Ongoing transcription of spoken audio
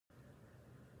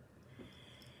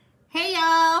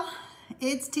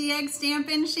It's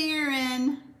TxStampin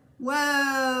Sharon.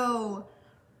 Whoa,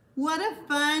 what a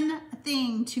fun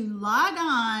thing to log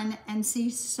on and see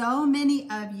so many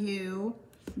of you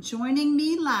joining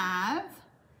me live.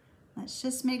 Let's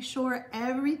just make sure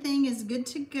everything is good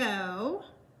to go.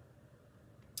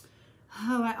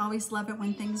 Oh, I always love it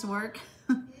when things work.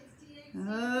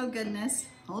 Oh goodness,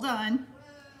 hold on.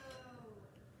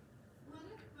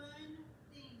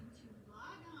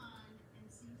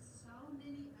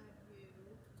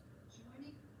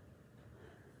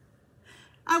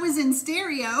 I was in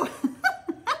stereo.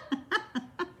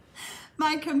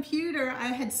 My computer, I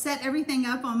had set everything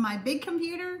up on my big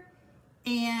computer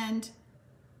and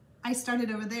I started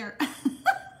over there.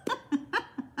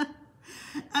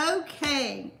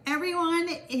 Okay, everyone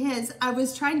I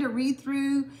was trying to read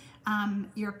through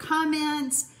your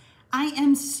comments. I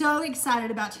am so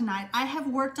excited about tonight. I have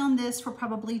worked on this for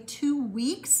probably 2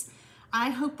 weeks. I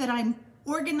hope that I'm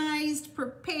organized,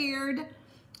 prepared.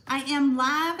 I am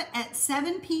live at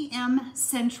 7 p.m.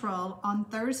 Central on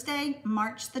Thursday,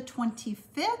 March the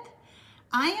 25th.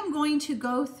 I am going to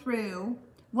go through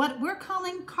what we're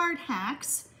calling card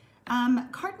hacks,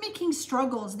 card making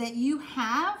struggles that you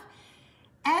have.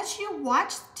 As you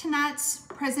watch tonight's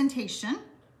presentation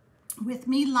with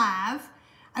me live,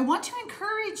 I want to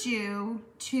encourage you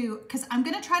to, because I'm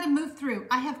going to try to move through.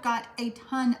 I have got a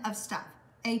ton of stuff,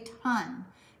 a ton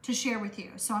to share with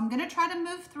you. So I'm going to try to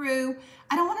move through.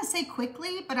 I don't want to say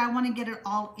quickly, but I want to get it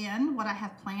all in, what I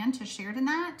have planned to share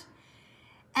tonight.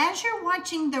 As you're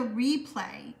watching the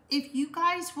replay, if you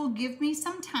guys will give me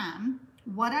some time,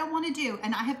 what I want to do,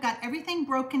 and I have got everything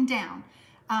broken down.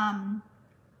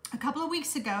 A couple of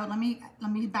weeks ago, let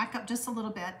me back up just a little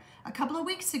bit. A couple of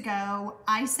weeks ago,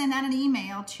 I sent out an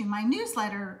email to my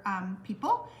newsletter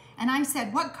people, and I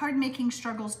said, what card making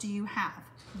struggles do you have?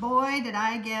 Boy, did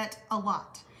I get a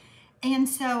lot. And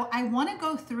so I want to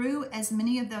go through as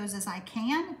many of those as I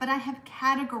can, but I have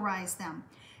categorized them.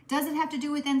 Does it have to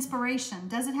do with inspiration?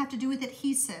 Does it have to do with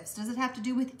adhesives? Does it have to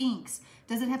do with inks?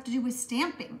 Does it have to do with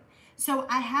stamping? So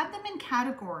I have them in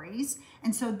categories,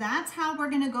 and so that's how we're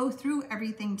going to go through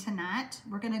everything tonight.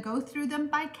 We're going to go through them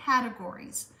by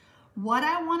categories. What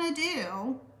I want to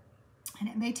do, and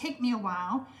it may take me a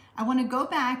while, I want to go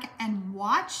back and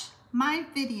watch my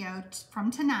video from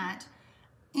tonight.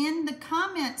 In the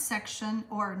comment section,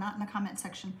 or not in the comment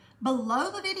section,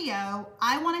 below the video,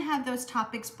 I want to have those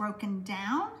topics broken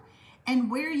down and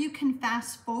where you can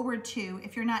fast forward to.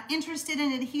 If you're not interested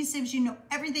in adhesives, you know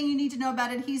everything you need to know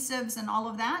about adhesives and all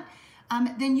of that,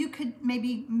 then you could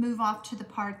maybe move off to the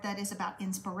part that is about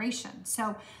inspiration.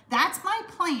 So that's my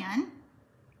plan.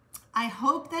 I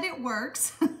hope that it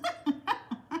works.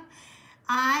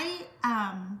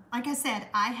 Like I said,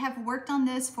 I have worked on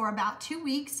this for about 2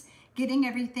 weeks, getting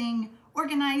everything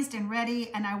organized and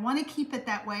ready, and I want to keep it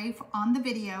that way on the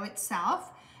video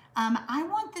itself. I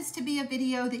want this to be a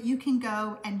video that you can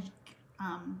go and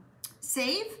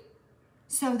save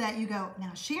so that you go,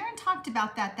 now Sharon talked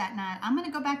about that night. I'm going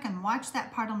to go back and watch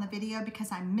that part on the video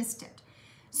because I missed it.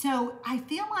 So I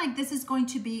feel like this is going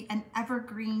to be an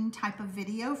evergreen type of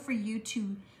video for you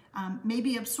to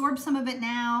maybe absorb some of it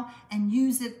now and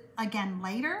use it again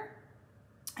later.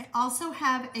 I also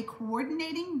have a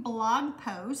coordinating blog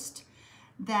post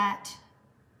that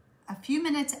a few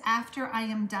minutes after I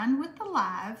am done with the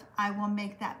live, I will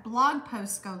make that blog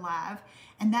post go live.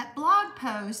 And that blog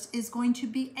post is going to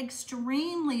be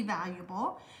extremely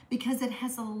valuable because it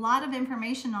has a lot of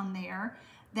information on there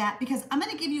because I'm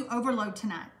going to give you overload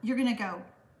tonight. You're going to go,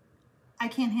 I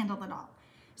can't handle it all.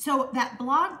 So that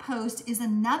blog post is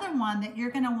another one that you're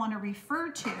going to want to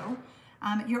refer to.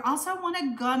 You also want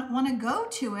to go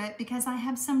to it because I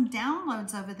have some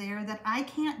downloads over there that I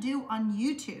can't do on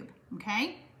YouTube,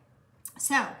 okay?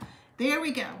 So there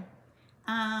we go.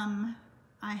 I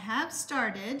have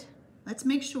started. Let's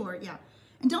make sure, yeah.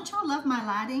 And don't y'all love my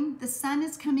lighting? The sun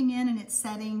is coming in and it's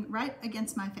setting right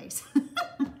against my face.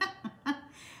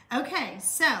 Okay,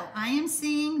 so I am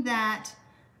seeing that,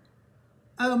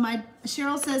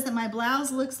 Cheryl says that my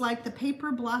blouse looks like the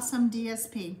Paper Blossom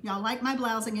DSP. Y'all like my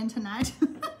blouse again tonight?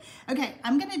 Okay,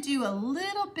 I'm gonna do a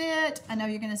little bit. I know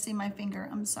you're gonna see my finger,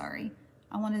 I'm sorry.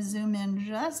 I wanna zoom in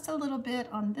just a little bit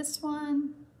on this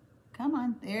one. Come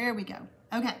on, there we go.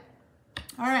 Okay,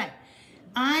 all right.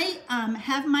 I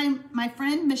have my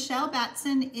friend Michelle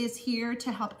Batson is here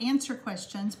to help answer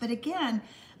questions, but again,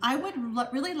 I would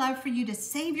really love for you to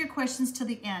save your questions to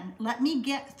the end. Let me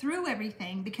get through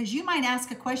everything because you might ask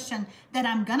a question that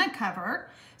I'm gonna cover.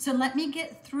 So let me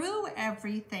get through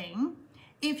everything.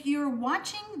 If you're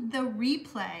watching the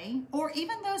replay, or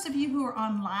even those of you who are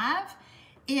on live,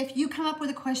 if you come up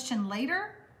with a question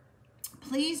later,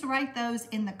 please write those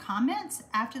in the comments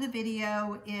after the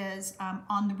video is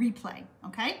on the replay,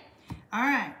 okay? All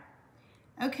right.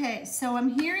 Okay, so I'm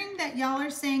hearing that y'all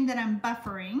are saying that I'm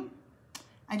buffering.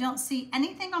 I don't see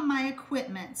anything on my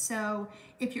equipment. So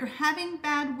if you're having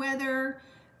bad weather,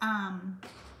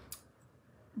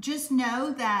 just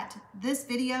know that this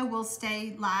video will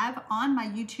stay live on my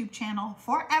YouTube channel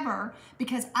forever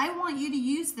because I want you to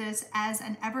use this as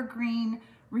an evergreen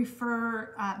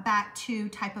refer back to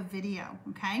type of video,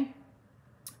 okay?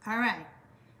 All right,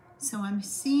 so I'm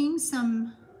seeing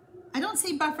some, I don't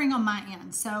see buffering on my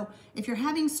end. So if you're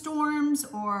having storms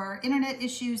or internet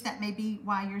issues, that may be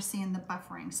why you're seeing the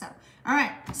buffering. So, all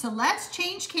right, so let's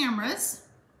change cameras.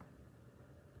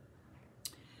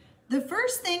 The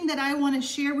first thing that I want to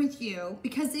share with you,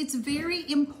 because it's very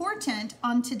important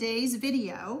on today's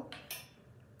video,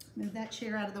 move that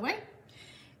chair out of the way,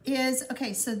 is,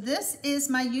 okay, so this is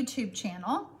my YouTube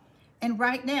channel. And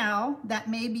right now, that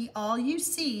may be all you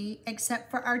see except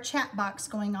for our chat box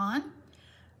going on.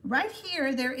 Right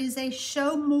here, there is a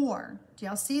show more. Do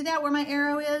y'all see that where my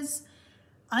arrow is?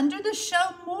 Under the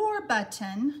show more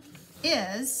button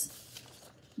is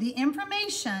the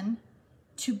information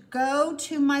to go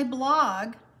to my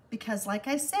blog, because like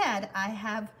I said, I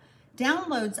have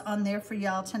downloads on there for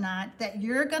y'all tonight that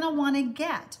you're gonna wanna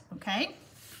get, okay?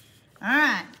 All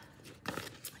right,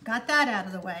 got that out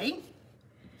of the way.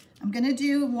 I'm gonna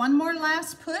do one more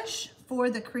last push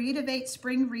for the Creative 8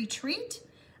 Spring Retreat.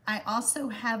 I also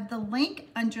have the link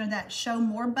under that show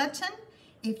more button.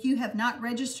 If you have not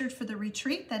registered for the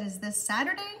retreat, that is this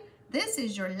Saturday, this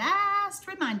is your last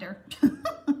reminder.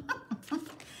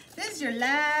 This is your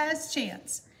last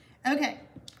chance. Okay,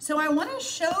 so I want to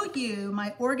show you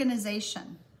my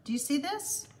organization. Do you see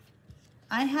this?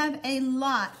 I have a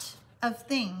lot of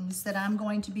things that I'm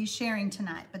going to be sharing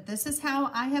tonight, but this is how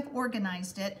I have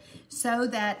organized it so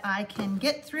that I can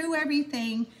get through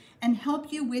everything and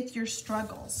help you with your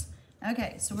struggles.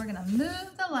 Okay, so we're gonna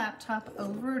move the laptop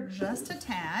over just a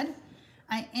tad.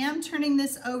 I am turning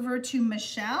this over to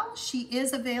Michelle. She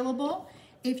is available.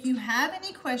 If you have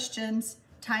any questions,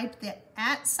 type the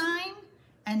 @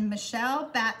 and Michelle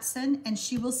Batson, and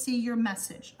she will see your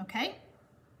message, okay?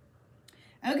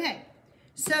 Okay,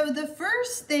 so the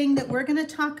first thing that we're gonna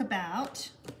talk about,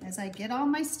 as I get all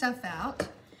my stuff out,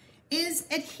 is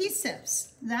adhesives.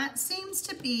 That seems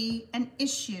to be an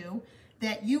issue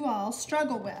that you all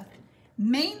struggle with.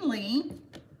 Mainly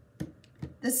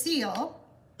the Seal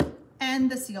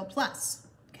and the Seal Plus,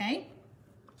 okay?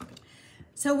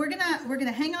 So we're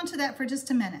gonna hang on to that for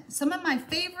just a minute. Some of my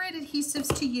favorite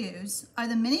adhesives to use are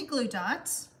the mini glue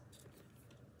dots,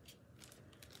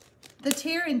 the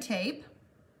tear and tape,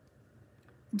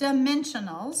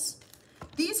 dimensionals.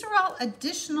 These are all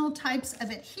additional types of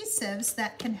adhesives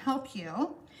that can help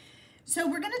you. So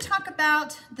we're gonna talk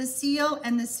about the Seal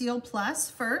and the Seal Plus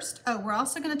first. Oh, we're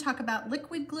also gonna talk about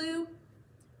liquid glue,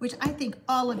 which I think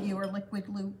all of you are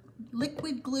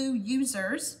liquid glue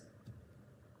users.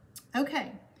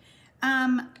 Okay,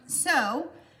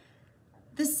 so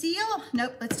the Seal,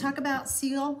 nope, let's talk about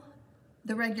Seal,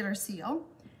 the regular Seal.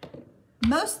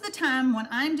 Most of the time when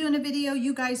I'm doing a video,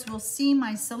 you guys will see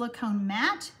my silicone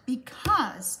mat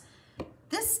because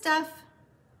this stuff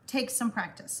takes some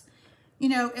practice. You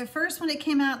know, at first when it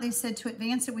came out, they said to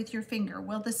advance it with your finger.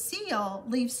 Well, the Seal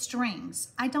leaves strings.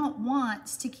 I don't want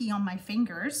sticky on my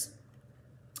fingers.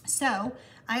 So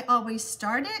I always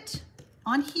start it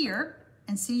on here,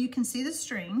 and see, you can see the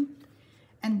string,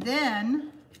 and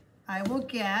then I will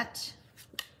get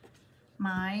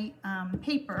my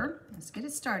paper. Let's get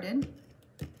it started.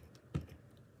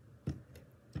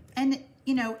 And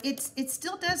you know, it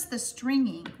still does the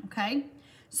stringing, okay?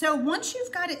 So once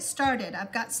you've got it started,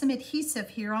 I've got some adhesive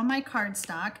here on my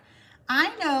cardstock.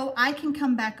 I know I can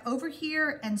come back over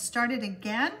here and start it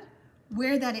again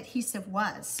where that adhesive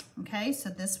was, okay? So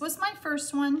this was my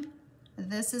first one.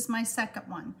 This is my second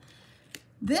one.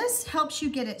 This helps you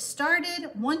get it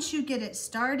started. Once you get it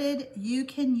started, you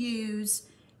can use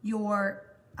your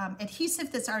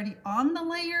adhesive that's already on the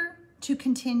layer to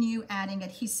continue adding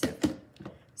adhesive.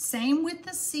 Same with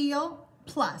the Seal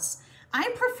Plus.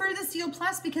 I prefer the Seal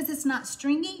Plus because it's not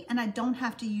stringy and I don't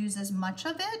have to use as much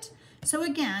of it. So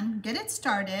again, get it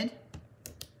started,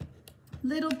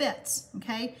 little bits,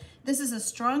 okay? This is a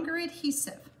stronger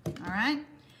adhesive, all right?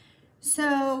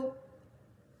 So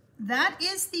that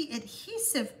is the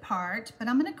adhesive part, but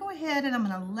I'm gonna go ahead and I'm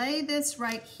gonna lay this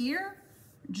right here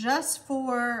just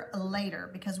for later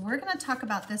because we're gonna talk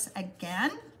about this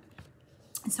again.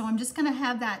 And so I'm just gonna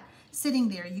have that sitting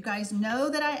there. You guys know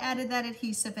that I added that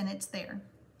adhesive and it's there.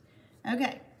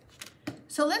 Okay,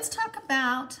 so let's talk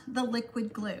about the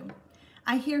liquid glue.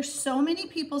 I hear so many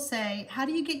people say, how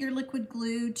do you get your liquid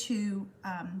glue to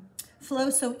flow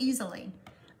so easily?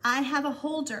 I have a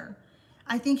holder.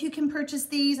 I think you can purchase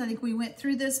these. I think we went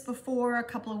through this before a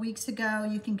couple of weeks ago.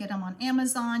 You can get them on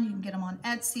Amazon. You can get them on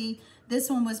Etsy. This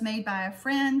one was made by a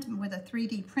friend with a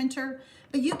 3D printer.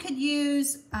 But you could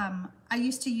use, I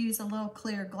used to use a little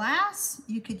clear glass.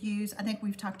 You could use, I think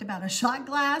we've talked about a shot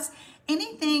glass.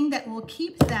 Anything that will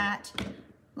keep that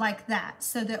like that,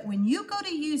 so that when you go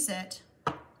to use it,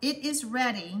 it is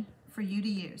ready for you to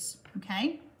use,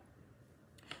 okay?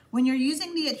 When you're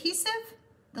using the adhesive,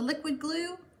 the liquid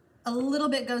glue, a little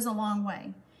bit goes a long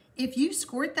way. If you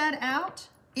squirt that out,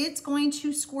 it's going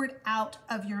to squirt out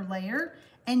of your layer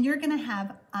and you're gonna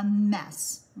have a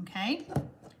mess, okay?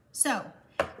 So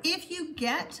if you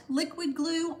get liquid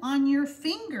glue on your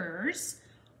fingers,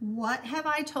 what have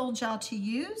I told y'all to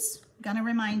use? I'm gonna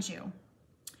remind you.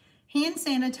 Hand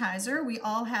sanitizer, we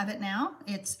all have it now.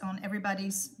 It's on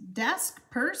everybody's desk,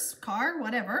 purse, car,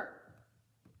 whatever.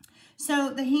 So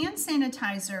the hand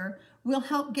sanitizer will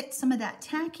help get some of that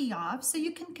tacky off so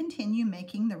you can continue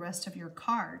making the rest of your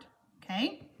card,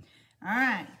 okay? All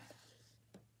right.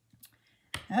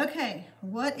 Okay,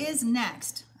 what is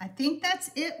next? I think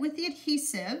that's it with the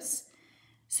adhesives.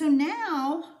 So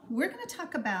now we're gonna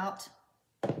talk about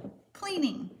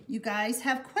cleaning. You guys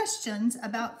have questions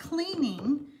about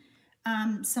cleaning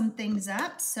some things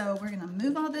up. So we're gonna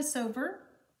move all this over.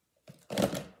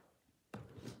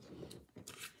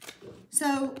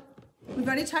 So we've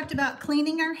already talked about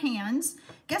cleaning our hands.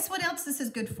 Guess what else this is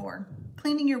good for?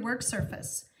 Cleaning your work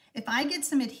surface. If I get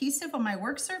some adhesive on my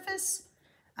work surface,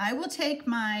 I will take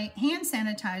my hand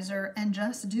sanitizer and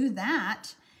just do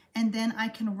that, and then I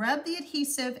can rub the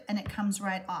adhesive and it comes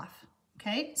right off.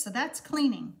 Okay, so that's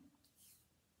cleaning.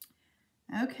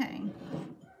 Okay,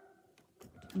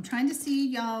 I'm trying to see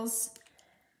y'all's,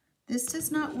 this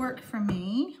does not work for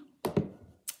me.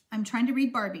 I'm trying to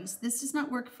read Barbie's. This does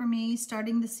not work for me.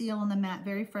 Starting the seal on the mat,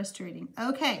 very frustrating.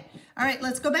 Okay, all right,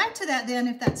 let's go back to that then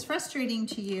if that's frustrating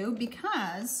to you,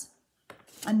 because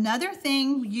another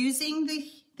thing using the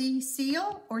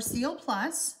seal or Seal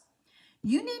Plus,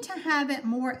 you need to have it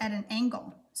more at an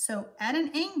angle. So at an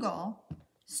angle,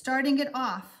 starting it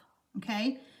off,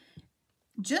 okay?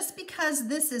 Just because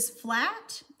this is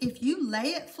flat, if you lay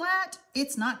it flat,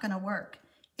 it's not gonna work.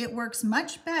 It works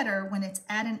much better when it's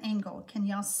at an angle. Can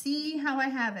y'all see how I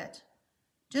have it?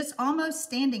 Just almost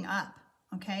standing up,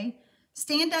 okay?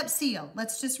 Stand up seal,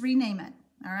 let's just rename it,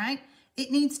 all right?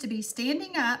 It needs to be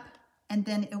standing up and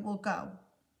then it will go,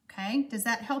 okay? Does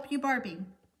that help you, Barbie?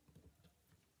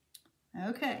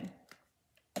 Okay.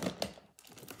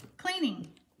 Cleaning.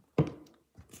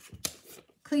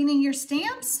 Cleaning your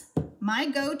stamps, my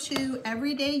go-to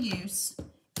everyday use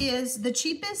is the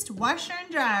cheapest washer and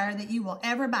dryer that you will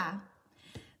ever buy.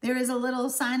 There is a little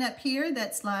sign up here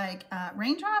that's like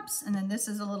raindrops, and then this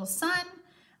is a little sun.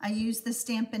 I use the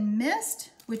Stampin'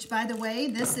 Mist, which by the way,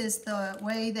 this is the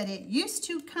way that it used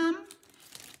to come,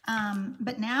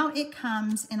 but now it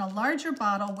comes in a larger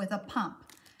bottle with a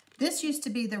pump. This used to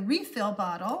be the refill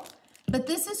bottle, but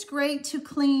this is great to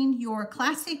clean your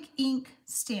classic ink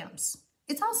stamps.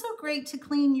 It's also great to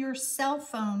clean your cell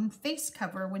phone face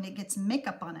cover when it gets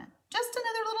makeup on it. Just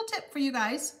another little tip for you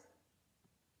guys.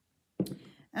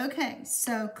 Okay,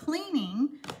 so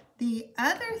cleaning, the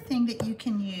other thing that you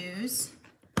can use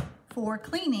for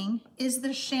cleaning is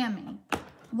the chamois.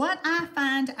 What I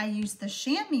find I use the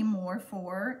chamois more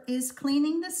for is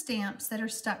cleaning the stamps that are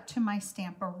stuck to my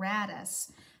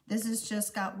Stamparatus. This has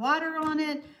just got water on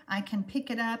it. I can pick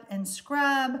it up and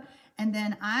scrub. And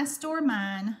then I store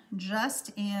mine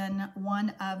just in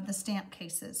one of the stamp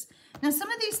cases. Now, some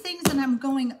of these things that I'm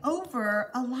going over,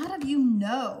 a lot of you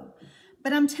know,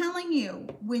 but I'm telling you,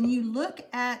 when you look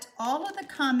at all of the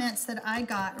comments that I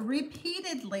got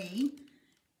repeatedly,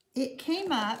 it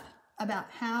came up about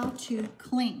how to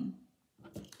clean.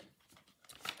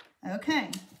 Okay.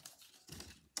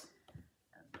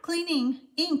 Cleaning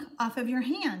ink off of your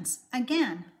hands.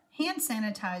 Again, hand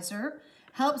sanitizer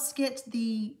helps get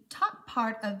the top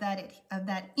part of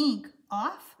that ink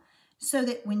off so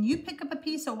that when you pick up a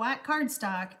piece of white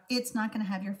cardstock, it's not going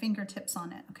to have your fingertips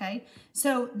on it, okay?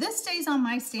 So this stays on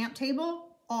my stamp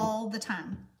table all the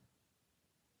time.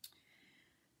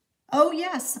 Oh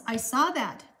yes, I saw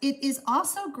that. It is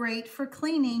also great for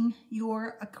cleaning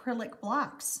your acrylic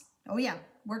blocks. Oh yeah,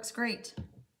 works great.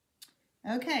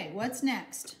 Okay, what's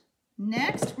next?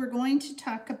 Next, we're going to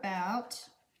talk about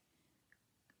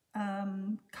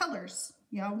colors.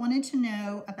 Y'all wanted to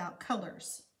know about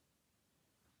colors.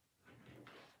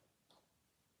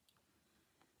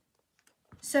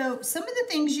 So some of the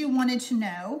things you wanted to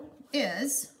know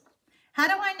is How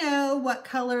do I know what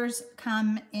colors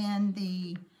come in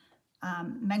the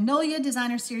Magnolia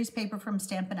Designer Series paper from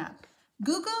Stampin' Up?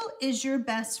 Google is your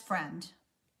best friend.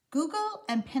 Google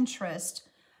and Pinterest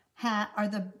are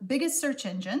the biggest search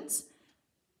engines.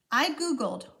 I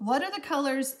Googled, what are the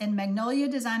colors in Magnolia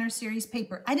Designer Series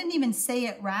paper? I didn't even say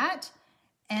it right,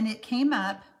 and it came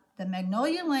up, the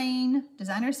Magnolia Lane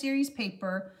Designer Series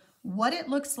paper, what it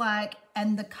looks like,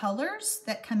 and the colors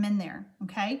that come in there,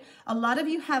 okay? A lot of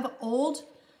you have old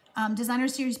Designer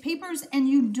Series papers and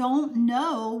you don't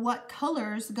know what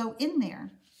colors go in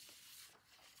there.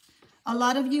 A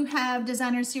lot of you have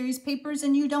Designer Series papers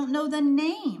and you don't know the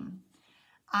name.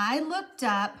 I looked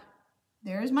up,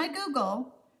 there's my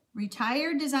Google,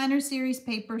 Retired Designer Series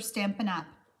paper Stampin' Up.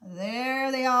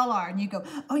 There they all are. And you go,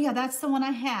 oh yeah, that's the one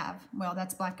I have. Well,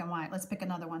 that's black and white. Let's pick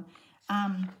another one.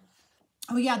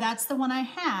 Oh yeah, that's the one I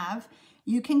have.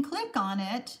 You can click on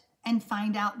it and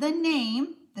find out the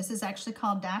name. This is actually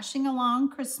called Dashing Along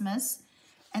Christmas.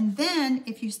 And then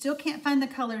if you still can't find the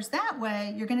colors that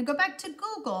way, you're gonna go back to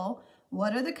Google.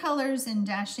 What are the colors in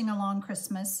Dashing Along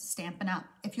Christmas Stampin' Up?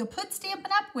 If you'll put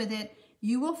Stampin' Up with it,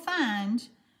 you will find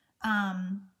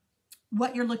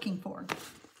what you're looking for.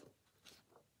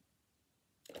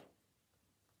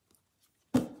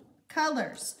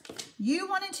 Colors. You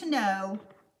wanted to know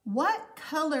what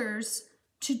colors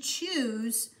to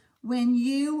choose when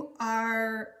you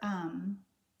are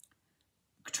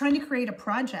trying to create a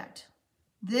project.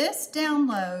 This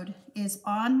download is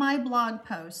on my blog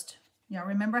post. Y'all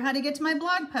remember how to get to my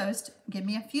blog post? Give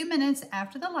me a few minutes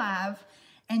after the live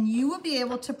and you will be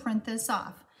able to print this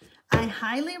off. I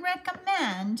highly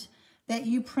recommend that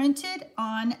you print it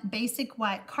on basic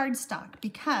white cardstock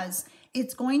because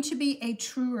it's going to be a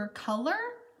truer color.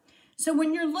 So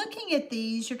when you're looking at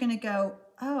these, you're gonna go,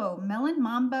 oh, Melon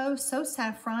Mambo, So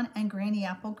Saffron, and Granny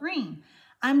Apple Green.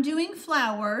 I'm doing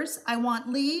flowers. I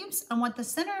want leaves. I want the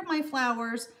center of my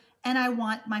flowers, and I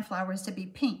want my flowers to be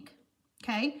pink,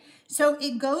 okay? So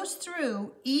it goes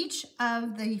through each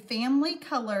of the family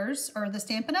colors or the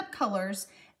Stampin' Up! Colors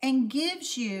and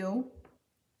gives you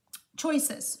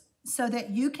choices so that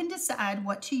you can decide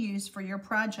what to use for your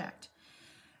project.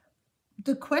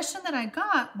 The question that I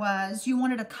got was, you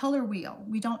wanted a color wheel.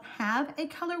 We don't have a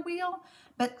color wheel,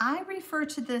 but I refer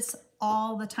to this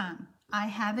all the time. I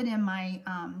have it in my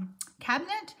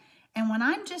cabinet, and when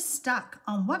I'm just stuck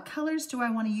on what colors do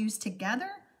I want to use together,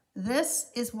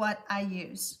 this is what I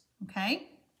use, okay?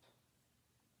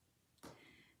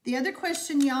 The other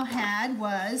question y'all had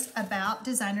was about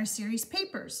Designer Series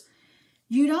papers.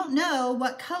 You don't know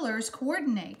what colors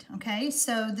coordinate, okay?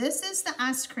 So this is the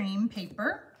ice cream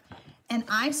paper. And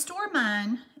I store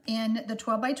mine in the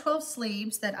 12 by 12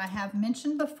 sleeves that I have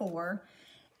mentioned before.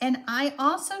 And I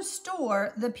also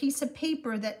store the piece of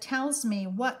paper that tells me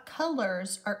what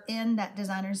colors are in that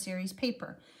Designer Series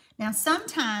paper. Now,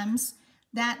 sometimes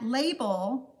that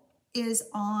label is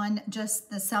on just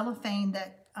the cellophane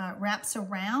that wraps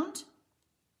around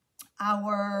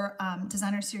our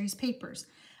Designer Series papers.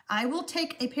 I will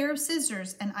take a pair of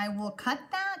scissors and I will cut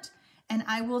that and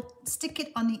I will stick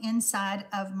it on the inside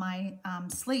of my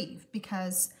sleeve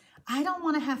because I don't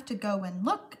want to have to go and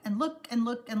look and look and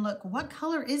look and look. What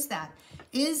color is that?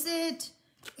 Is it,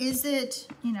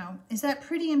 you know, is that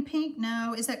pretty in pink?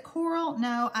 No. Is that coral?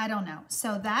 No, I don't know.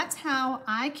 So that's how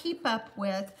I keep up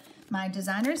with my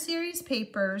Designer Series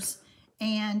papers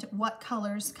and what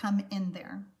colors come in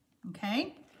there,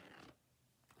 okay?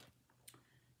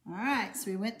 All right,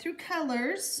 so we went through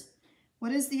colors.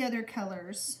 What is the other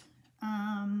colors?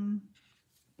 All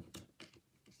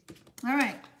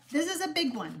right, this is a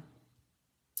big one.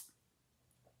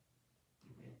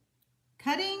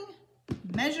 Cutting,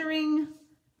 measuring,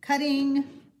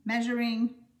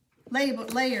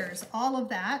 layers, all of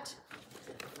that.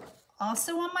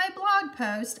 Also on my blog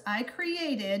post, I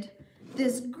created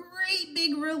this great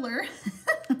big ruler.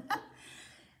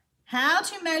 How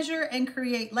to measure and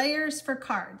create layers for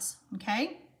cards,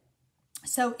 okay?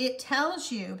 So it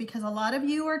tells you, because a lot of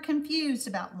you are confused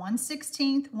about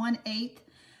 1/16, 1/8.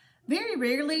 Very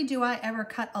rarely do I ever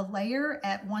cut a layer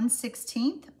at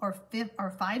 1/16 or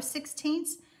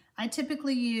 5/16. I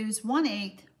typically use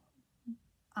 1/8,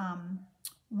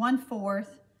 1/4,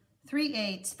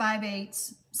 3/8,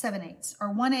 5/8, 7/8,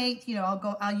 or 1/8. You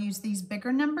know, I'll use these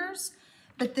bigger numbers.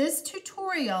 But this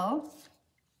tutorial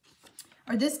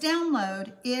or this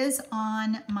download is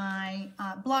on my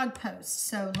blog post.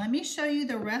 So let me show you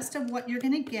the rest of what you're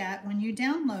going to get when you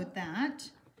download that.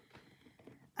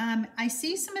 I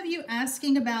see some of you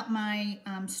asking about my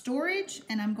storage,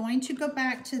 and I'm going to go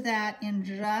back to that in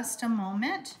just a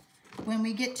moment when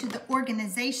we get to the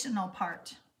organizational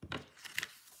part.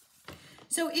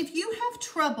 So if you have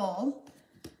trouble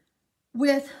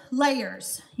with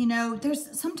layers, you know,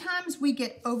 sometimes we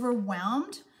get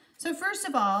overwhelmed. So first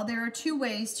of all, there are two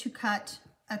ways to cut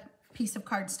a piece of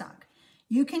cardstock.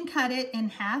 You can cut it in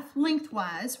half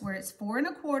lengthwise, where it's 4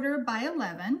 1/4 by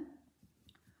 11,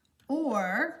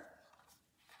 or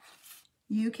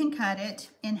you can cut it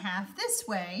in half this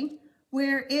way,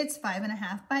 where it's 5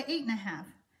 1/2 by 8 1/2.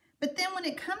 But then when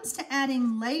it comes to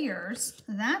adding layers,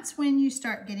 that's when you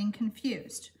start getting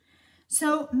confused.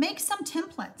 So make some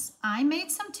templates. I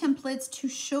made some templates to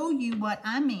show you what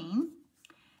I mean.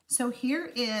 So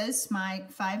here is my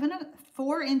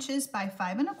 4 inches by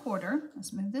 5 1/4.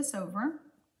 Let's move this over.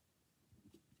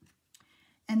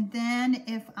 And then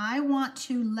if I want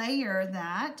to layer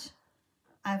that,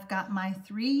 I've got my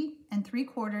 3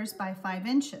 3/4 by 5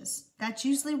 inches. That's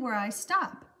usually where I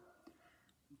stop.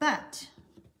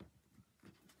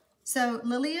 So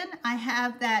Lillian, I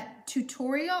have that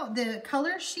tutorial, the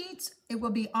color sheets, it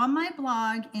will be on my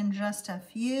blog in just a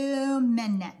few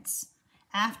minutes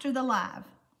after the live.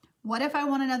 What if I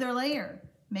want another layer?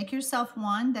 Make yourself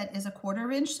one that is a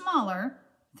 1/4 inch smaller,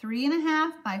 3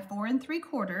 1/2 by 4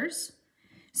 3/4.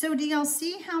 So do y'all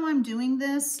see how I'm doing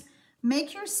this?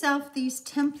 Make yourself these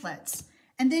templates,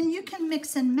 and then you can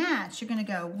mix and match. You're gonna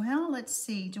go, well, let's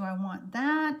see, do I want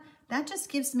that? That just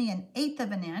gives me 1/8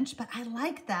 of an inch, but I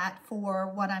like that for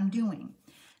what I'm doing.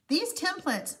 These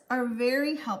templates are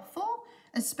very helpful,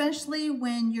 especially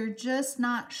when you're just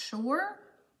not sure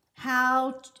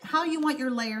how you want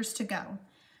your layers to go.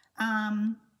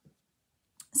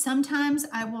 Sometimes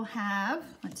I will have,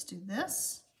 let's do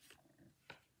this,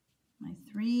 my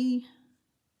 3,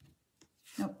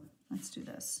 nope, let's do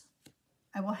this.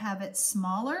 I will have it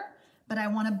smaller, but I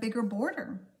want a bigger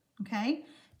border, okay?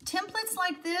 Templates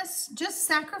like this, just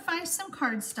sacrifice some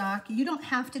cardstock. You don't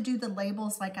have to do the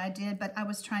labels like I did, but I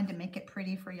was trying to make it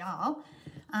pretty for y'all.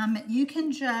 You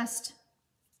can just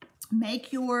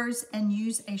make yours and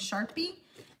use a Sharpie,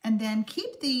 and then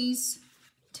keep these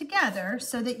together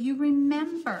so that you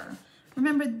remember.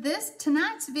 Remember,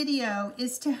 tonight's video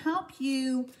is to help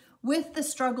you with the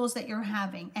struggles that you're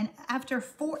having. And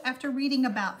after reading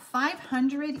about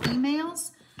 500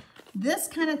 emails, this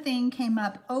kind of thing came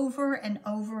up over and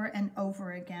over and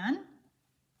over again.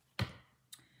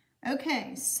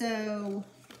 Okay, so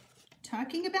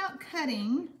talking about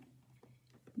cutting,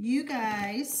 you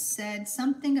guys said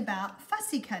something about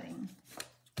fussy cutting.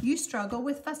 You struggle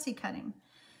with fussy cutting.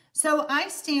 So I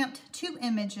stamped 2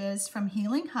 images from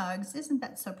Healing Hugs. Isn't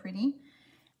that so pretty?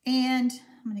 And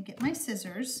I'm going to get my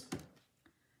scissors.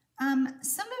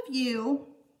 Some of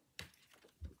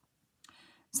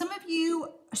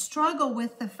you struggle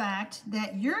with the fact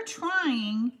that you're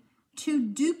trying to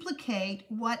duplicate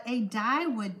what a die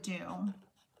would do.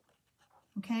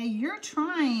 Okay, you're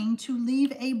trying to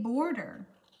leave a border,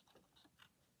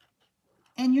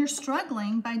 and you're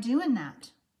struggling by doing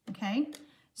that. Okay,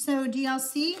 so do y'all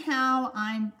see how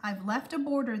I've left a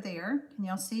border there? Can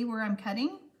y'all see where I'm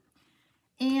cutting?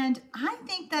 And I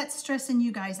think that's stressing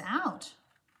you guys out.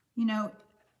 You know,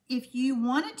 if you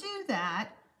want to do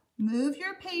that, move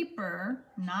your paper,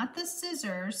 not the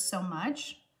scissors so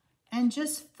much, and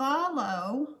just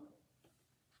follow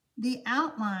the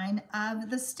outline of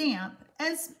the stamp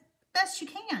as best you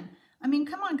can. I mean,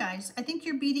 come on, guys. I think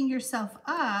you're beating yourself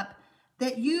up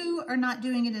that you are not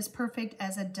doing it as perfect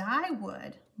as a die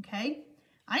would, okay?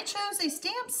 I chose a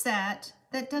stamp set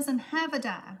that doesn't have a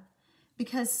die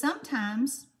because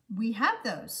sometimes we have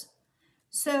those.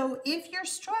 So if you're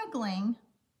struggling,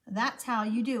 that's how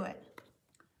you do it.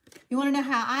 You want to know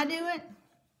how I do it?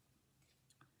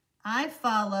 I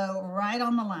follow right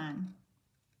on the line.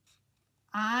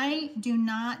 I do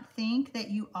not think that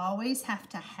you always have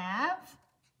to have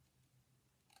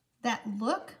that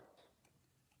look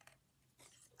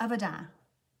of a die.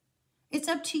 It's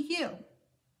up to you.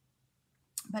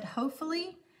 But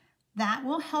hopefully that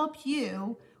will help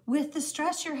you with the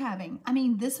stress you're having. I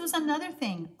mean, this was another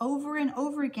thing over and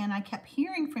over again I kept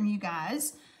hearing from you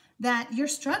guys that you're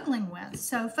struggling with.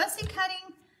 So fussy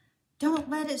cutting, don't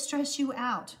let it stress you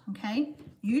out, okay?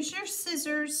 Use your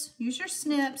scissors, use your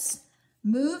snips,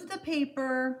 move the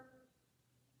paper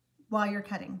while you're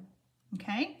cutting,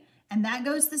 okay? And that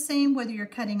goes the same whether you're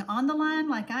cutting on the line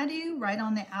like I do, right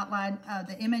on the outline of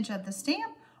the image of the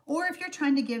stamp, or if you're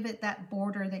trying to give it that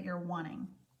border that you're wanting.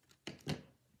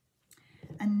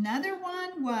 Another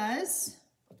one was,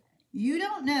 you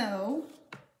don't know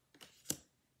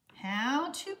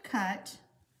how to cut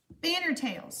banner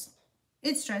tails.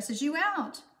 It stresses you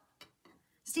out.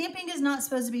 Stamping is not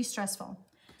supposed to be stressful.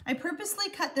 I purposely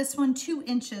cut this one 2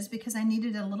 inches because I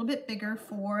needed it a little bit bigger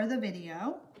for the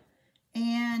video.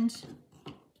 And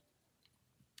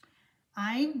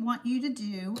I want you to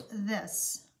do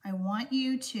this. I want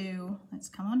you to, let's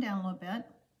come on down a little bit.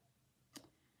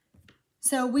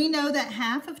 So we know that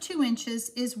half of 2 inches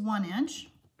is 1 inch,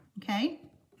 okay?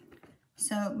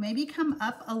 So maybe come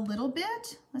up a little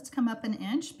bit. Let's come up an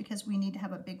inch because we need to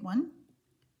have a big one.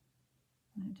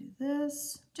 I'm gonna do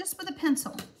this just with a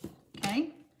pencil,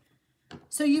 okay?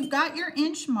 So you've got your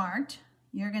inch marked.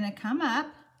 You're gonna come up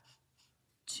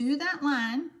to that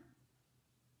line.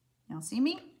 Y'all see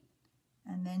me?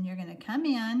 And then you're gonna come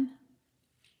in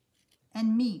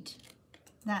and meet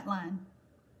that line.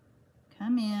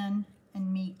 Come in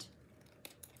and meet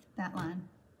that line.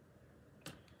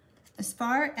 As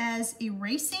far as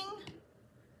erasing,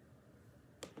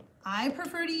 I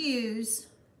prefer to use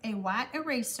a white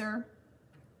eraser,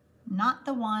 not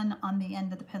the one on the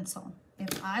end of the pencil.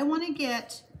 If I want to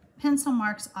get pencil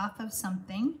marks off of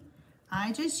something,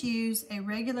 I just use a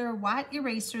regular white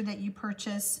eraser that you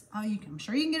purchase. Oh, I'm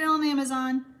sure you can get it on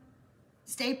Amazon,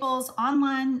 Staples,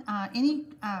 online, any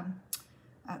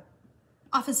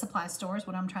office supply stores,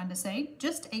 what I'm trying to say.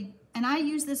 And I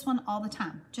use this one all the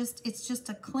time. It's just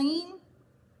a clean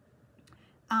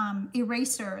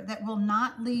eraser that will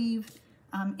not leave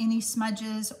any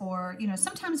smudges, or, you know,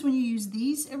 sometimes when you use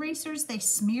these erasers, they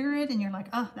smear it and you're like,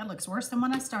 oh, that looks worse than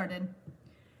when I started.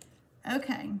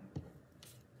 Okay.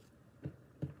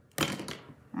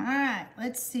 All right,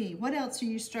 let's see. What else are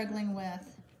you struggling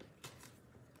with?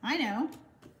 I know.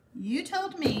 You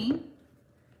told me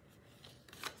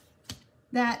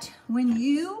that when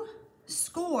you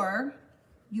score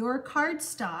your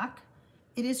cardstock,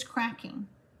 it is cracking.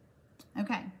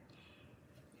 Okay.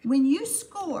 When you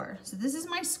score, so this is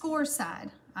my score side.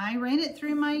 I ran it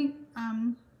through my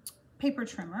paper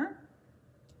trimmer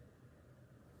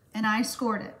and I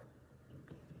scored it.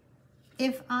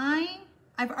 If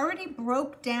I've already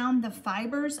broke down the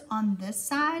fibers on this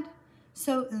side,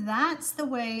 so that's the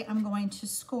way I'm going to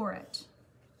score it,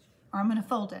 or I'm going to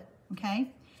fold it,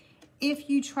 okay? If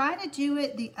you try to do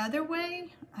it the other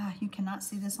way, you cannot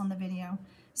see this on the video.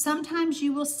 Sometimes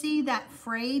you will see that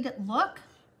frayed look,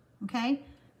 okay?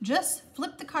 Just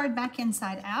flip the card back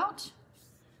inside out.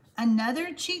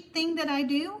 Another cheat thing that I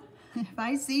do, if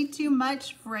I see too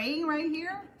much fraying right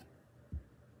here,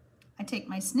 I take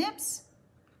my snips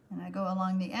and I go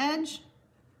along the edge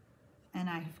and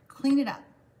I clean it up,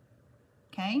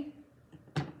 okay?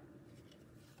 All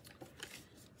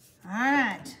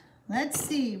right, let's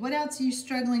see. What else are you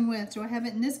struggling with? Do I have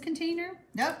it in this container?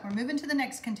 Nope, we're moving to the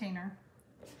next container.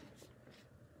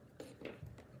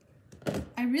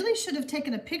 I really should have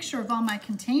taken a picture of all my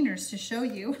containers to show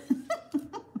you.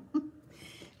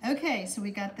 Okay, so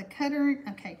we got the cutter.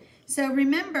 Okay, so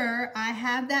remember, I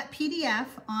have that PDF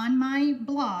on my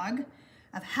blog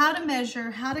of how to measure,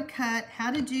 how to cut,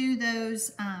 how to do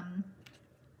those,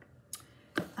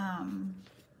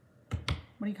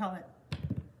 what do you call it?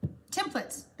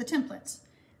 Templates, the templates.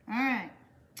 All right,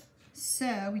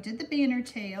 so we did the banner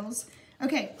tails.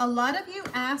 Okay, a lot of you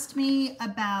asked me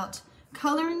about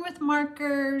coloring with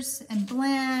markers and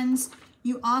blends.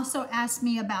 You also asked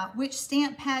me about which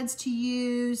stamp pads to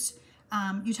use.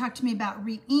 You talked to me about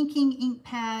re-inking ink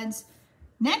pads.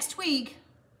 Next week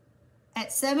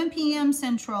at 7 p.m.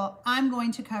 Central, I'm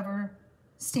going to cover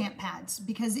stamp pads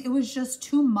because it was just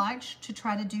too much to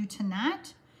try to do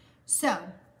tonight. So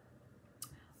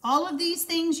all of these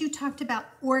things you talked about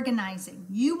organizing.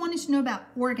 You wanted to know about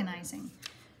organizing.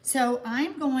 So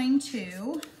I'm going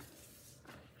to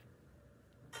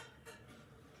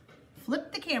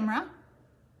flip the camera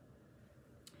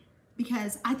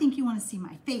because I think you want to see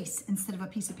my face instead of a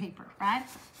piece of paper, right?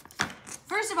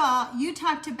 First of all, you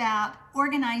talked about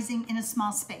organizing in a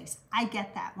small space. I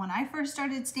get that. When I first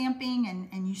started stamping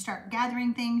and you start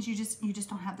gathering things, you just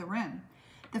don't have the room.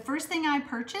 The first thing I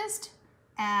purchased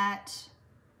at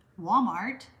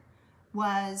Walmart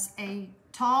was a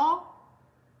tall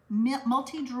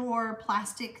multi-drawer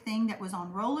plastic thing that was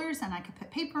on rollers, and I could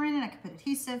put paper in it, I could put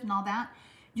adhesive and all that.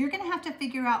 You're gonna have to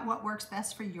figure out what works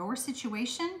best for your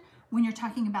situation when you're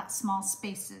talking about small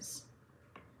spaces.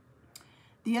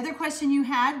 The other question you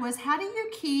had was, how do you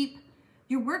keep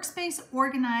your workspace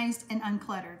organized and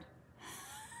uncluttered?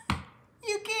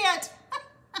 You can't.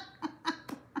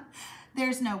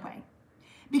 There's no way.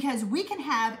 Because we can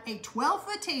have a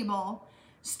 12-foot table,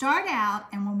 start out,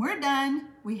 and when we're done,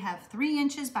 we have 3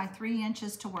 inches by 3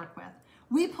 inches to work with.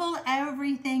 We pull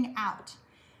everything out.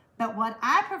 But what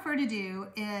I prefer to do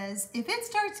is, if it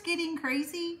starts getting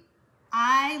crazy,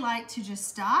 I like to just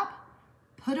stop,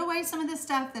 put away some of the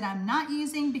stuff that I'm not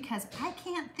using because I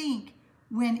can't think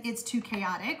when it's too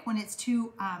chaotic, when it's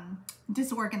too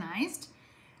disorganized.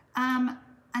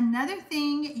 Another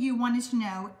thing you wanted to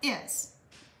know is,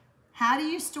 How do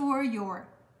you store your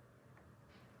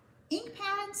ink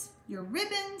pads, your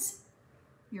ribbons,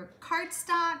 your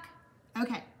cardstock?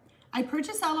 Okay, I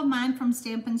purchased all of mine from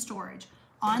Stampin' Storage.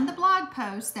 On the blog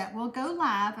post that will go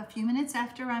live a few minutes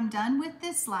after I'm done with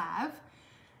this live,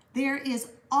 there is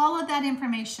all of that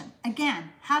information.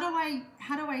 Again, how do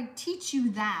I teach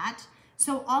you that?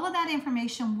 So all of that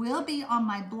information will be on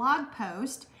my blog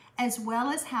post, as well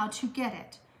as how to get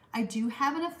it. I do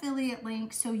have an affiliate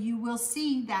link, so you will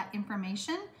see that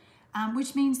information,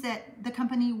 which means that the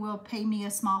company will pay me a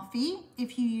small fee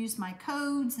if you use my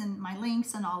codes and my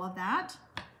links and all of that.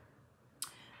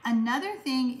 Another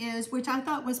thing is, which I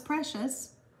thought was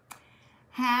precious,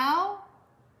 how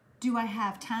do I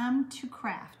have time to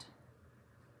craft?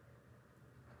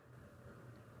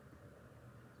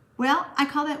 Well, I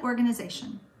call that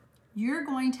organization. You're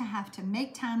going to have to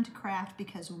make time to craft,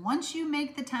 because once you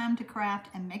make the time to craft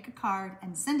and make a card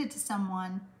and send it to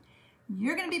someone,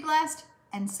 you're going to be blessed,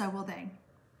 and so will they.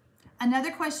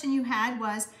 Another question you had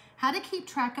was how to keep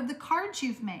track of the cards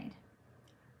you've made.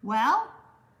 Well,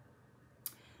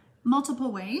 multiple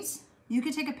ways. You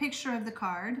could take a picture of the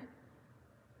card,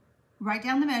 write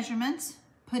down the measurements,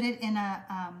 put it in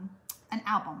an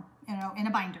album, in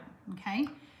a binder, okay?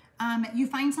 You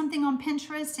find something on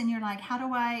Pinterest and you're like, how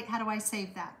do I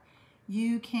save that?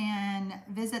 You can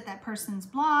visit that person's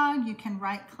blog, you can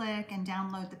right click and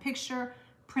download the picture,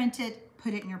 print it,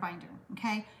 put it in your binder,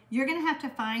 okay? You're gonna have to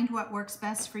find what works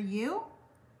best for you.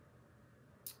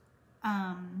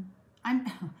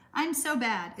 I'm so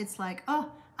bad. It's like,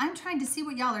 oh, I'm trying to see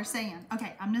what y'all are saying.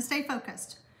 Okay, I'm gonna stay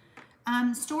focused.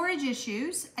 Storage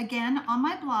issues, again, on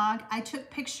my blog, I took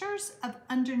pictures of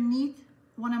underneath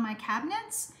one of my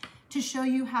cabinets to show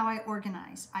you how I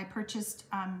organize. I purchased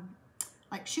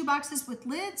like shoe boxes with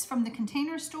lids from the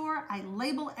Container Store. I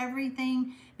label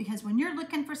everything, because when you're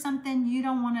looking for something, you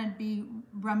don't wanna be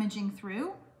rummaging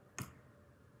through.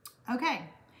 Okay,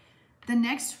 the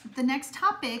next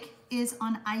topic is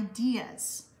on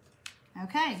ideas.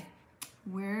 Okay,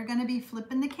 we're gonna be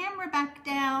flipping the camera back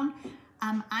down.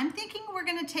 I'm thinking we're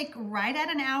gonna take right at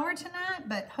an hour tonight,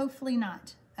 but hopefully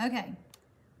not. Okay,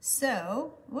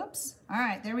 so, whoops, all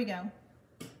right, there we go.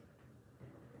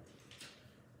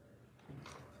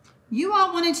 You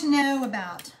all wanted to know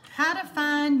about how to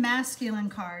find masculine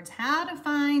cards, how to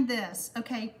find this.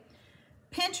 Okay,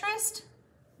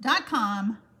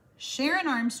 Pinterest.com, Sharon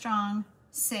Armstrong,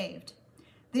 saved.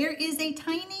 There is a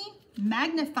tiny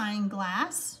magnifying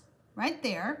glass right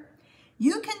there.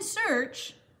 You can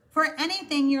search for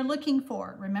anything you're looking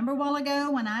for. Remember a while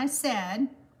ago when I said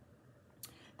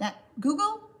that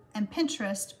Google and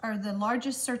Pinterest are the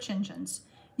largest search engines.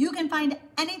 You can find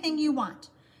anything you want.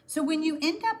 So when you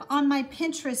end up on my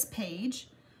Pinterest page,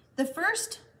 the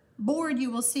first board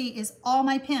you will see is all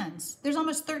my pins. There's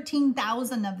almost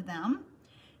 13,000 of them.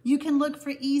 You can look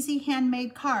for easy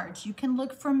handmade cards. You can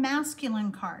look for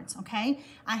masculine cards, okay?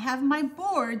 I have my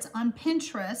boards on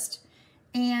Pinterest,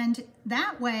 and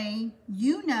that way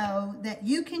you know that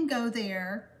you can go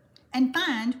there and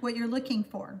find what you're looking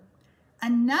for.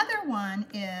 Another one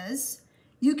is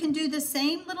you can do the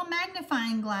same little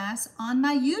magnifying glass on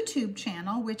my YouTube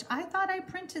channel, which I thought I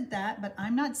printed that, but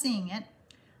I'm not seeing it.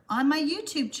 On my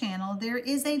YouTube channel, there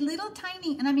is a little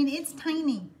tiny, and I mean, it's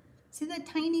tiny. See that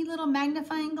tiny little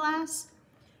magnifying glass?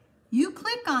 You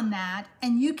click on that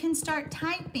and you can start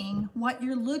typing what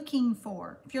you're looking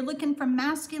for. If you're looking for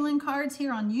masculine cards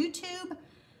here on YouTube,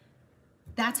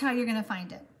 that's how you're gonna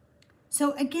find it.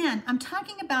 So again, I'm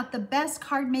talking about the best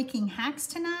card making hacks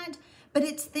tonight, but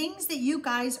it's things that you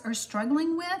guys are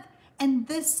struggling with, and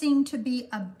this seemed to be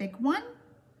a big one.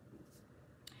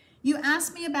 You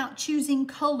asked me about choosing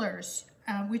colors,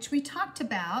 which we talked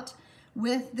about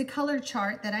with the color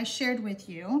chart that I shared with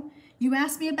you. You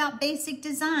asked me about basic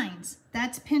designs,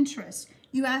 that's Pinterest.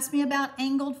 You asked me about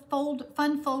angled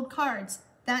fun fold cards,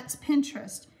 that's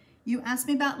Pinterest. You asked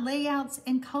me about layouts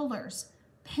and colors,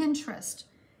 Pinterest.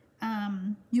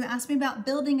 You asked me about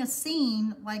building a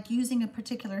scene, like using a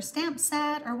particular stamp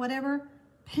set or whatever,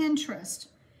 Pinterest.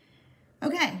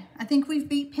 Okay, I think we've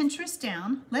beat Pinterest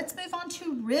down. Let's move on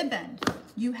to ribbon.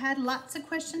 You had lots of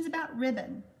questions about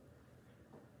ribbon.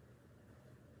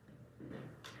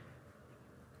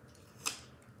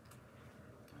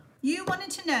 You wanted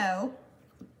to know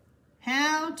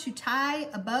how to tie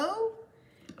a bow.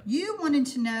 You wanted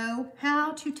to know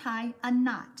how to tie a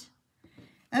knot.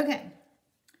 Okay.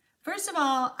 First of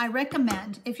all, I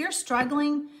recommend, if you're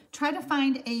struggling, try to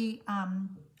find a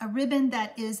ribbon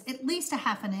that is at least a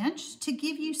 ½ inch to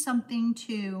give you something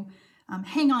to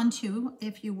hang on to,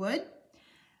 if you would.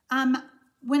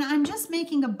 When I'm just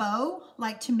making a bow,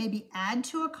 like to maybe add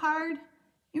to a card,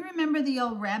 You remember the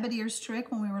old rabbit ears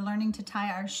trick when we were learning to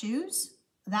tie our shoes?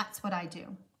 That's what I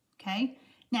do, okay?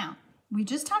 Now, we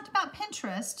just talked about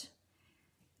Pinterest.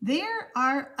 There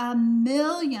are a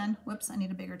million, whoops, I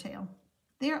need a bigger tail.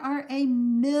 There are a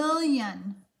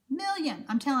million,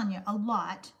 I'm telling you, a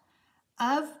lot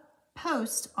of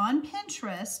posts on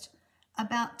Pinterest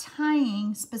about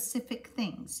tying specific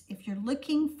things. If you're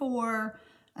looking for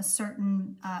a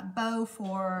certain bow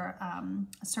for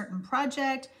a certain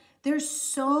project, there's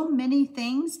so many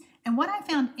things. And what I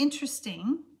found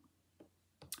interesting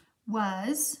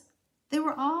was they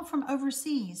were all from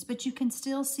overseas, but you can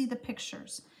still see the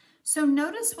pictures. So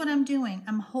notice what I'm doing.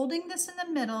 I'm holding this in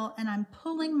the middle and I'm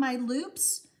pulling my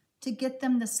loops to get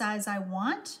them the size I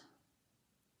want.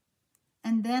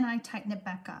 And then I tighten it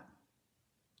back up,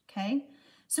 okay?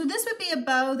 So this would be a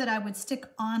bow that I would stick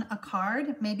on a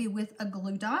card, maybe with a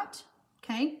glue dot,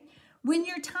 okay? When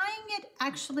you're tying it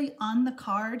actually on the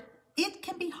card, it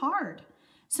can be hard.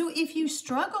 So if you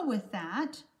struggle with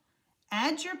that,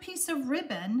 add your piece of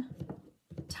ribbon,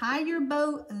 tie your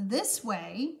bow this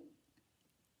way,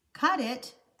 cut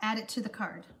it, add it to the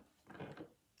card.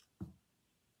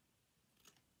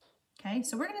 Okay,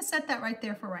 so we're gonna set that right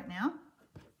there for right now.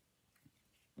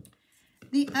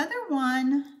 The other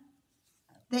one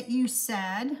that you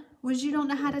said was you don't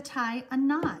know how to tie a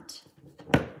knot.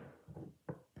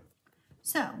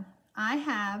 So I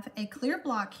have a clear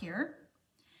block here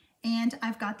and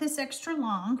I've got this extra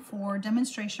long for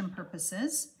demonstration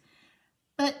purposes.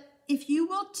 But if you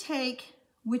will take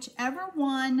whichever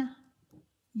one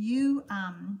you,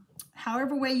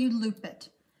 however way you loop it.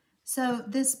 So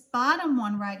this bottom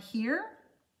one right here,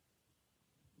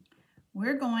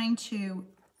 we're going to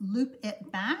loop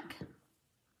it back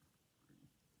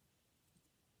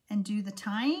and do the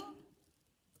tying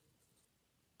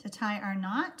to tie our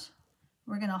knot.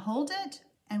 We're going to hold it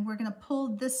and we're going to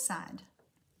pull this side.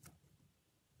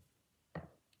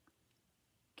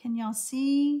 Can y'all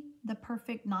see the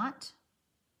perfect knot?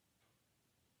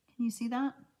 Can you see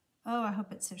that? Oh, I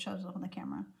hope it shows up on the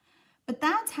camera. But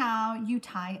that's how you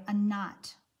tie a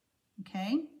knot,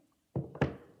 okay?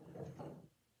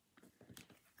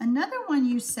 Another one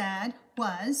you said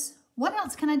was, what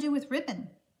else can I do with ribbon?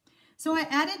 So I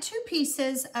added 2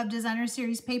 pieces of Designer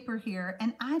Series paper here,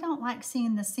 and I don't like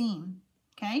seeing the seam,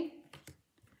 okay?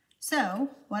 So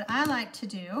what I like to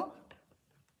do,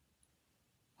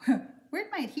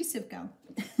 where'd my adhesive go?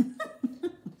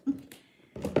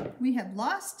 We have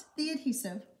lost the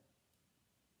adhesive.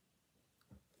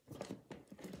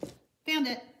 Found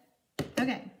it.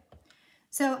 Okay.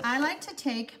 So I like to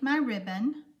take my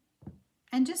ribbon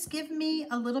and just give me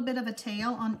a little bit of a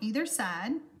tail on either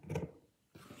side.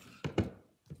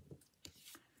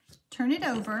 Turn it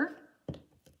over.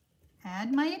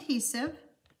 Add my adhesive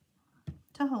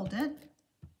to hold it.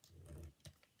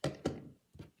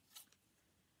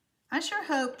 I sure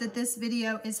hope that this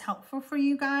video is helpful for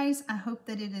you guys. I hope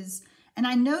that it is, and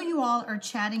I know you all are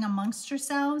chatting amongst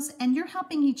yourselves and you're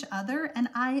helping each other, and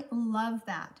I love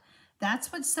that.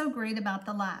 That's what's so great about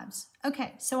the lives.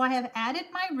 Okay, so I have added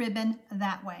my ribbon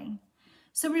that way.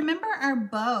 So remember our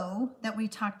bow that we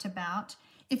talked about.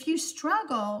 If you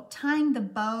struggle tying the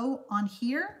bow on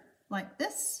here like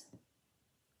this,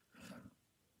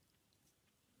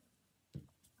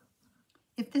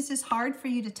 if this is hard for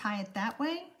you to tie it that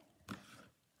way,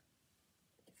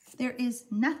 there is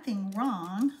nothing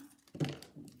wrong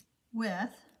with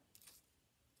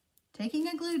taking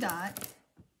a glue dot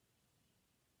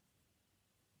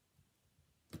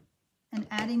and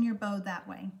adding your bow that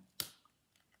way.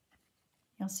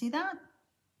 You'll see that?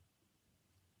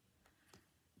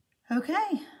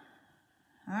 Okay.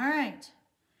 All right.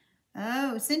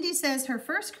 Oh, Cindy says her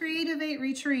first Creative 8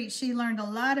 retreat, she learned a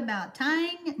lot about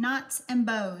tying knots and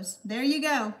bows. There you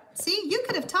go. See, you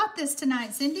could have taught this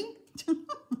tonight, Cindy.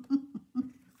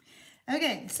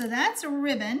 Okay, so that's a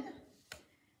ribbon.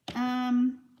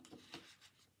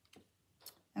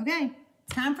 Okay,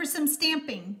 time for some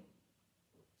stamping.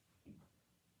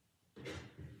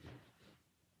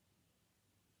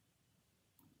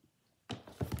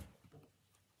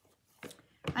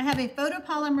 I have a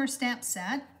photopolymer stamp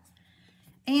set,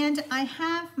 and I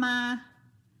have my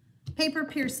paper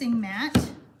piercing mat,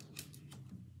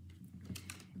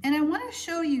 and I want to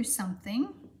show you something.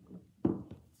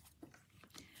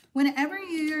 Whenever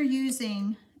you're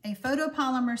using a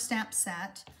photopolymer stamp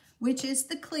set, which is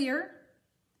the clear,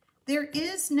 there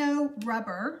is no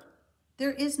rubber,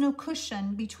 there is no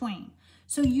cushion between.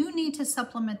 So you need to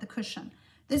supplement the cushion.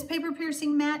 This paper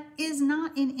piercing mat is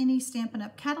not in any Stampin'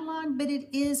 Up! Catalog, but it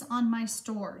is on my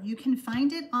store. You can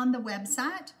find it on the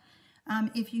website.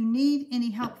 If you need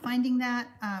any help finding that,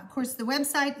 of course, the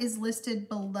website is listed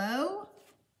below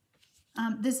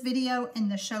this video in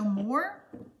the show more.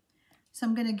 So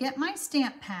I'm going to get my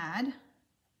stamp pad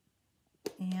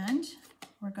and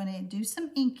we're going to do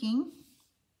some inking.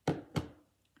 So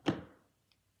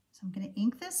I'm going to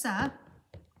ink this up.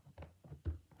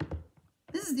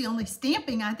 This is the only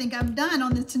stamping I think I've done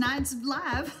on tonight's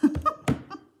live.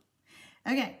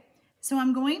 Okay, so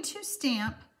I'm going to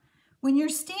stamp. When you're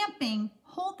stamping,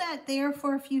 hold that there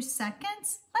for a few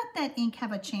seconds. Let that ink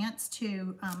have a chance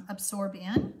to absorb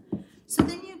in. So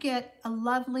then you get a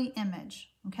lovely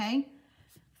image, okay?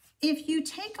 If you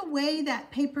take away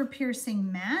that paper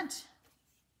piercing mat,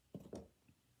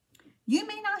 you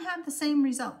may not have the same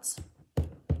results.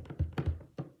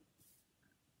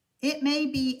 It may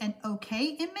be an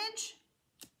okay image,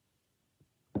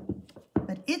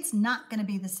 but it's not going to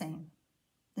be the same.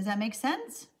 Does that make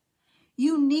sense?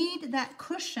 You need that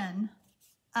cushion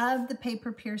of the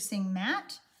paper piercing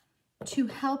mat to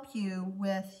help you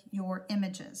with your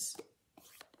images.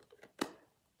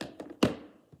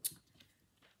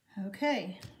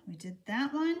 Okay, we did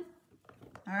that one.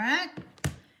 All right.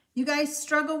 You guys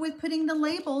struggle with putting the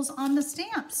labels on the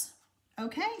stamps.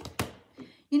 Okay.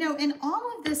 You know, and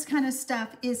all of this kind of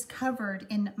stuff is covered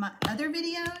in my other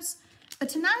videos, but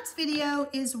tonight's video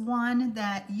is one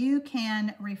that you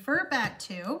can refer back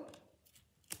to.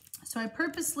 So I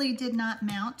purposely did not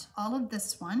mount all of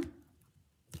this one.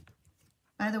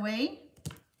 By the way,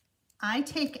 I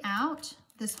take out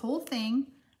this whole thing,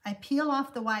 I peel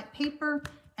off the white paper,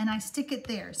 and I stick it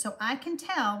there so I can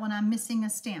tell when I'm missing a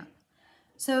stamp.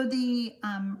 So the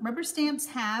rubber stamps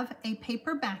have a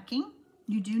paper backing.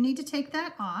 You do need to take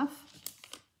that off.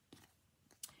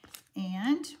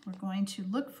 And we're going to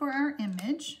look for our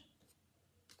image.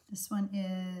 This one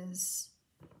is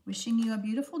Wishing You a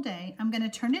Beautiful Day. I'm going to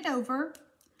turn it over.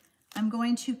 I'm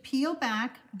going to peel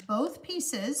back both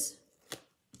pieces.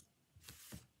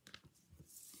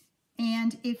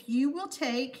 And if you will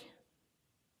take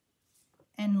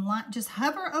and just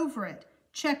hover over it,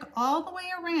 check all the way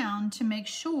around to make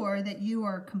sure that you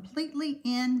are completely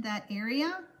in that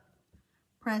area.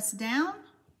 Press down,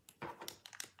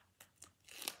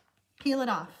 peel it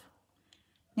off.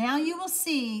 Now you will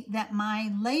see that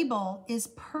my label is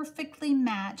perfectly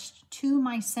matched to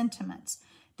my sentiments.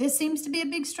 This seems to be a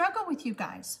big struggle with you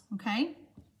guys, okay?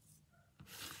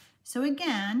 So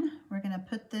again, we're going to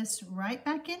put this right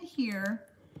back in here,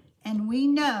 and we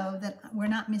know that we're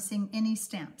not missing any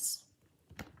stamps.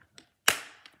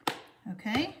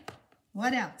 Okay,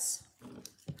 what else?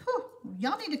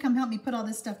 Y'all need to come help me put all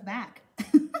this stuff back.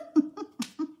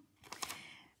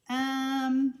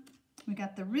 We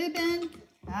got the ribbon.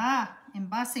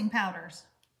 Embossing powders.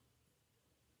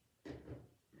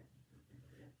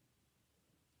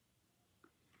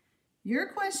 Your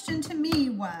question to me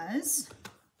was,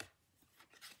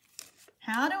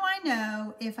 how do I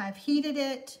know if I've heated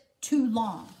it too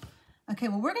long? Okay,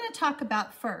 well, we're going to talk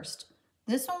about first.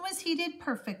 This one was heated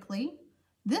perfectly.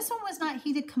 This one was not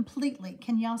heated completely.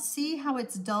 Can y'all see how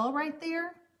it's dull right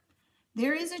there?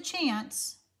 There is a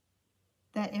chance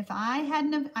that if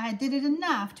I did it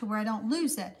enough to where I don't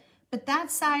lose it, but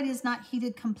that side is not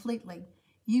heated completely.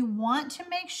 You want to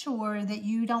make sure that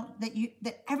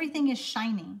that everything is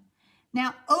shining.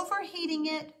 Now, overheating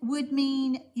it would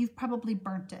mean you've probably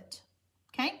burnt it.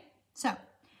 Okay? So,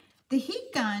 the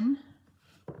heat gun,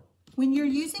 when you're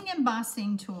using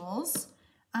embossing tools,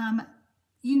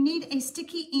 you need a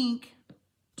sticky ink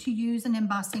to use an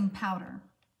embossing powder.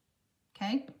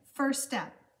 Okay? First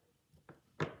step.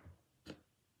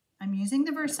 I'm using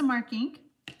the Versamark ink.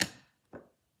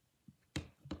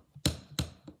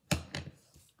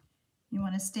 You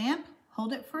want to stamp,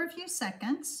 hold it for a few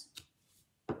seconds.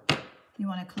 You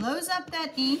want to close up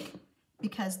that ink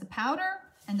because the powder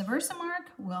and the Versamark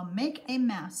will make a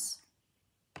mess.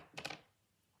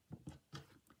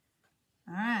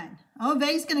 All right. Oh,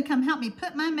 Vay's going to come help me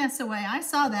put my mess away. I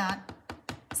saw that.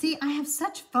 See, I have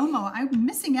such FOMO. I'm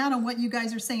missing out on what you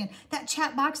guys are saying. That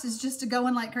chat box is just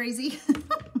going like crazy.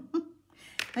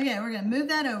 Okay, we're going to move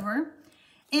that over.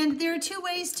 And there are two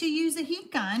ways to use a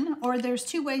heat gun, or there's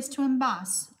two ways to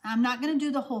emboss. I'm not going to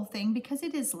do the whole thing because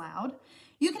it is loud.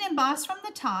 You can emboss from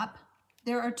the top.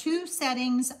 There are two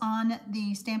settings on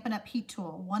the Stampin' Up! Heat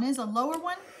tool. One is a lower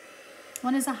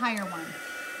one is a higher one.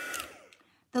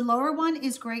 The lower one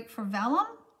is great for vellum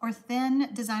or thin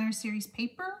designer series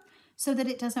paper so that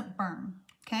it doesn't burn,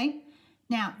 okay?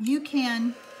 Now, you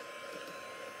can,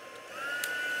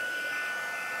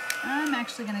 I'm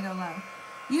actually gonna go low.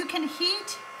 You can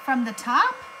heat from the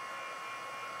top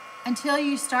until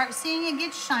you start seeing it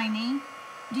get shiny.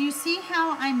 Do you see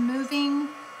how I'm moving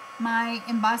my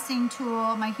embossing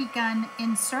tool, my heat gun,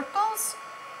 in circles,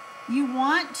 you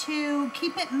want to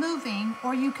keep it moving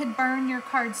or you could burn your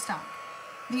cardstock.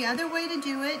 The other way to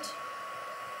do it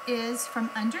is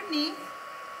from underneath,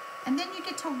 and then you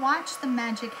get to watch the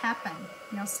magic happen.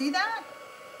 Y'all see that?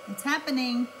 It's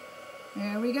happening.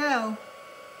 There we go.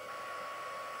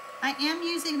 I am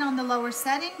using it on the lower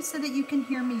settings so that you can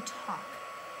hear me talk.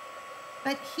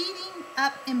 But heating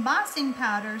up embossing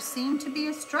powder seemed to be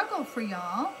a struggle for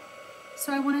y'all,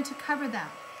 so I wanted to cover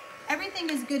that. Everything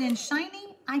is good and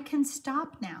shiny. I can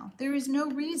stop now. There is no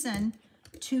reason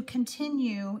to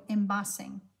continue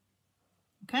embossing.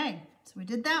 Okay, so we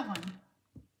did that one.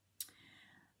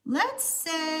 Let's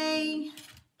say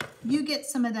you get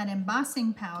some of that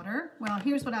embossing powder. Well,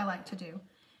 here's what I like to do.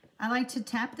 I like to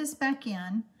tap this back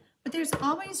in, but there's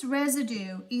always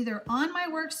residue either on my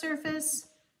work surface,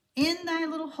 in that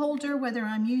little holder, whether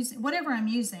I'm using, whatever I'm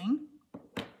using.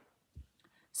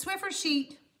 Swiffer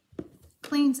sheet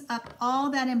cleans up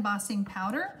all that embossing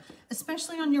powder,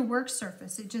 especially on your work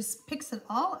surface. It just picks it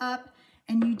all up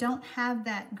and you don't have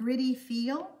that gritty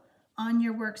feel on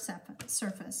your work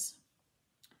surface.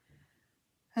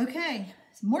 Okay,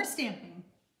 more stamping.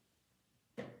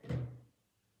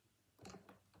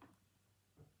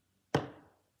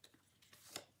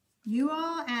 You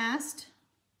all asked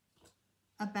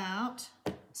about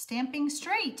stamping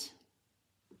straight.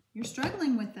 You're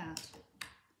struggling with that.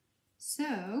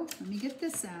 So let me get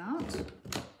this out.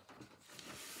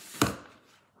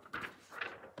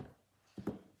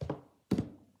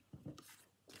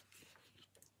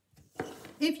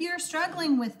 If you're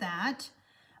struggling with that,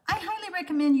 I highly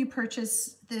recommend you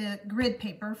purchase the grid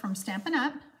paper from Stampin'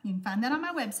 Up. You can find that on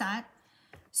my website.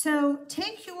 So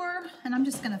take your, and I'm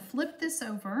just gonna flip this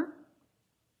over,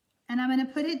 and I'm gonna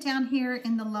put it down here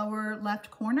in the lower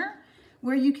left corner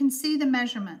where you can see the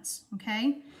measurements,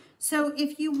 okay? So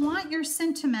if you want your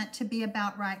sentiment to be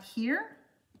about right here,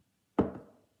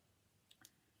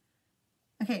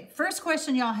 okay, first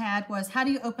question y'all had was, how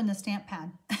do you open the stamp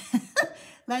pad?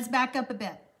 Let's back up a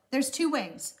bit. There's two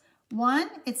ways. One,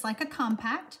 it's like a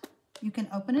compact. You can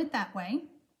open it that way.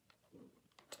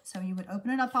 So you would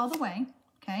open it up all the way,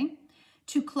 okay?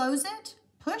 To close it,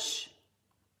 push,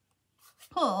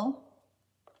 pull,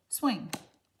 swing.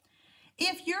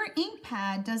 If your ink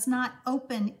pad does not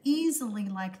open easily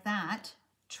like that,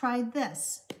 try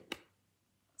this.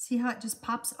 See how it just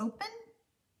pops open?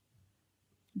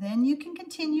 Then you can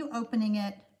continue opening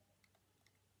it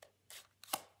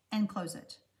and close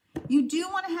it. You do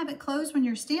want to have it closed when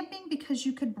you're stamping because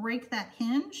you could break that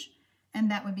hinge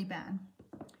and that would be bad.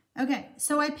 Okay,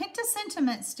 so I picked a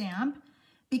sentiment stamp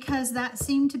because that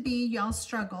seemed to be y'all's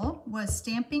struggle, was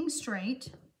stamping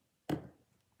straight.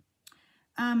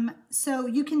 So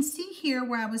you can see here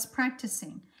where I was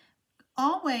practicing.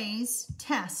 Always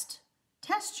test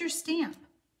your stamp.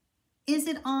 Is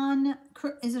it on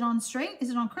straight? Is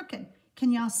it on crooked?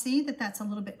 Can y'all see that that's a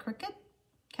little bit crooked?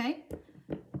 Okay.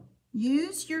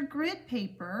 Use your grid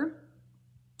paper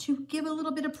to give a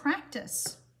little bit of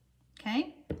practice.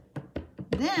 Okay.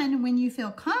 Then when you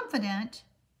feel confident,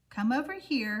 come over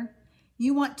here.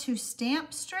 You want to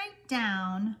stamp straight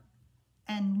down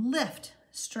and lift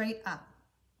straight up.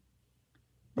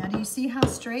 Now, do you see how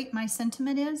straight my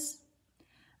sentiment is?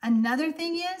 Another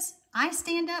thing is, I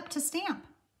stand up to stamp.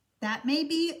 That may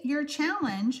be your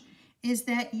challenge, is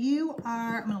that you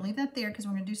are, I'm gonna leave that there because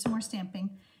we're gonna do some more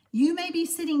stamping. You may be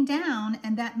sitting down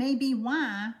and that may be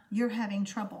why you're having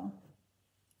trouble.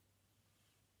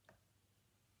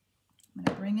 I'm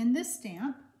gonna bring in this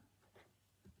stamp.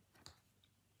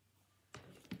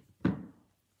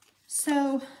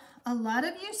 So a lot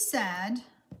of you said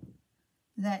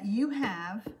that you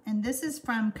have, and this is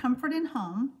from Comfort and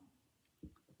Home,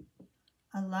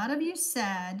 a lot of you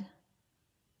said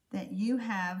that you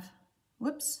have,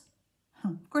 whoops,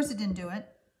 of course it didn't do it,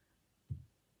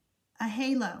 a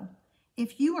halo.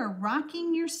 If you are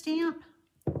rocking your stamp,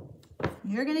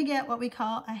 you're gonna get what we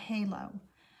call a halo.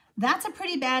 That's a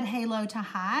pretty bad halo to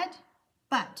hide,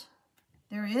 but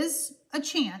there is a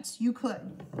chance you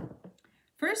could.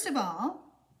 First of all,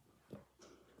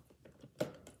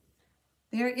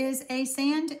 there is a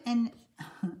sand and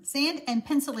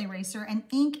pencil eraser, an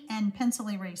ink and pencil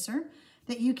eraser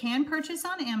that you can purchase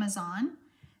on Amazon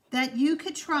that you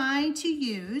could try to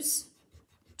use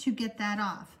to get that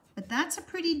off. But that's a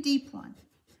pretty deep one.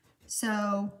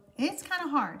 So it's kind of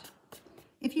hard.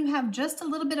 If you have just a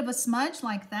little bit of a smudge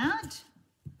like that,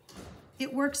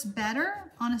 it works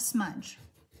better on a smudge.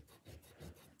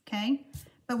 Okay?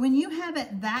 But when you have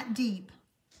it that deep,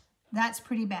 that's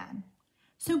pretty bad.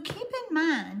 So keep in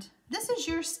mind, this is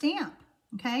your stamp,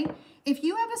 okay? if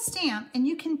you have a stamp, and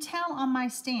you can tell on my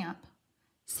stamp,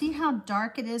 see how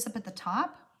dark it is up at the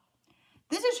top?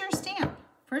 This is your stamp.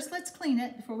 First, let's clean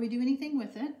it before we do anything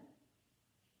with it.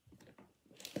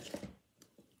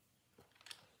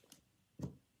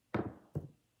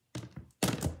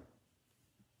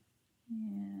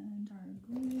 And our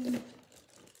glue.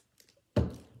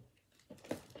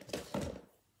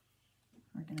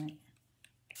 We're gonna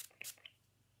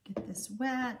get this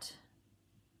wet.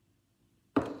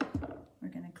 We're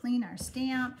gonna clean our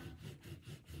stamp.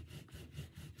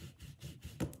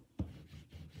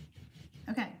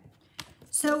 Okay,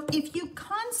 so if you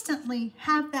constantly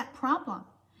have that problem,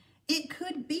 it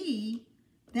could be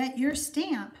that your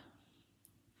stamp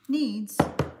needs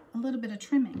a little bit of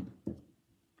trimming.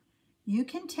 You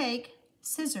can take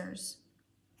scissors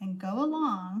and go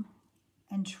along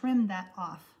and trim that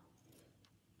off,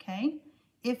 okay?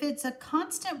 If it's a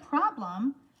constant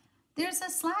problem, there's a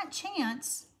slight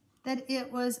chance that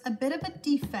it was a bit of a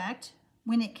defect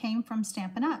when it came from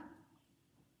Stampin' Up.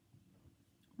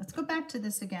 Let's go back to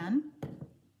this again.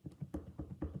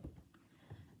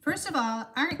 First of all,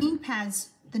 our ink pads,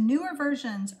 the newer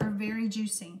versions, are very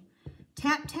juicy.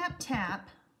 Tap, tap, tap.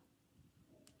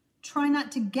 Try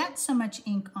not to get so much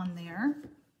ink on there.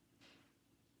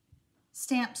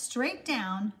 Stamp straight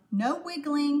down, no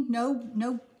wiggling,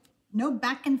 no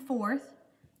back and forth,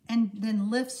 and then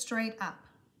lift straight up.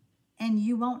 And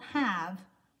you won't have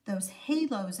those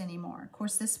halos anymore. Of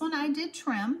course, this one I did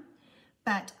trim,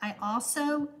 but I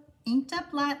also inked up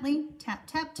lightly, tap,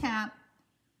 tap, tap,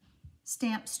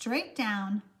 stamp straight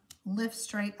down, lift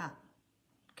straight up,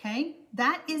 okay?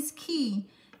 That is key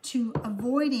to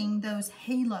avoiding those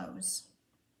halos.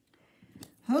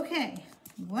 Okay,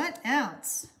 what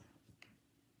else?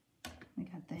 We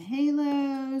got the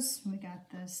halos, we got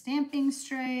the stamping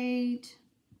straight,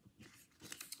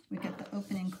 we got the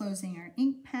open and closing our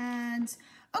ink pads.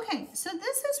 Okay, so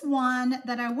this is one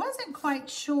that I wasn't quite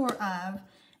sure of,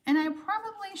 and I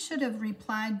probably should have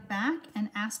replied back and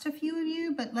asked a few of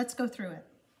you, but let's go through it.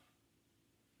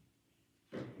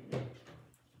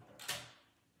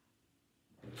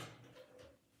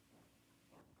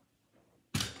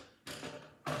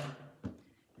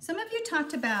 Some of you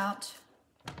talked about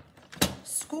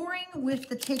scoring with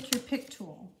the Take Your Pick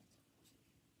tool.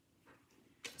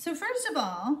 So first of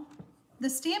all, the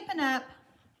Stampin' Up!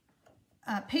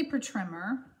 Paper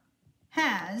trimmer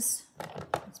has,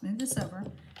 let's move this over,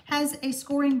 has a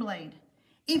scoring blade.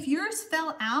 If yours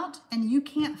fell out and you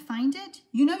can't find it,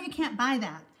 you know you can't buy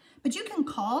that. But you can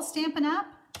call Stampin' Up!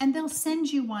 And they'll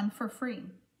send you one for free,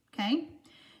 okay?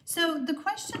 So the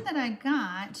question that I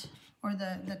got, or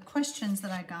the questions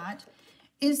that I got,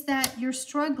 is that you're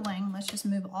struggling. Let's just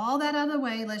move all that out of the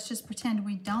way. Let's just pretend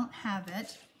we don't have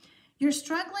it. You're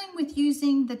struggling with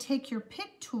using the Take Your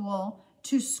Pick tool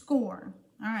to score.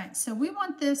 All right, so we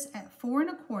want this at 4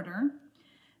 1/4.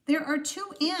 There are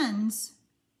 2 ends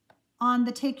on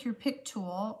the Take Your Pick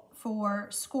tool for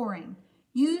scoring.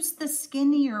 Use the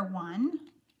skinnier one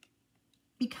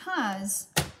because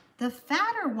the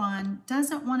fatter one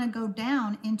doesn't want to go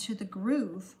down into the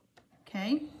groove,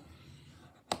 okay?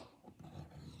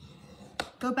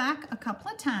 Go back a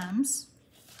couple of times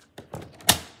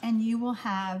and you will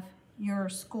have your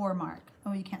score mark.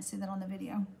 Oh, you can't see that on the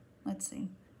video. Let's see.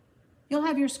 You'll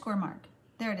have your score mark.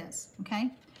 There it is,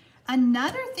 okay?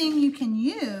 Another thing you can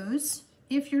use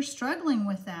if you're struggling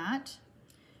with that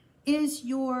is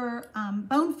your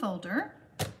bone folder.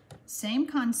 Same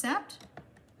concept.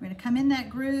 We're gonna come in that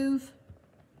groove,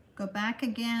 go back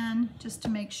again just to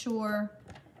make sure,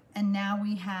 and now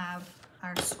we have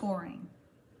our scoring.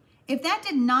 If that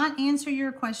did not answer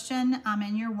your question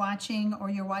and you're watching or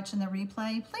you're watching the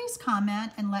replay, please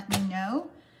comment and let me know.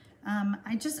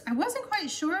 I wasn't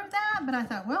quite sure of that, but I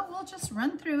thought, well, we'll just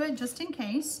run through it just in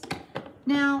case.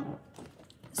 Now,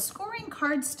 scoring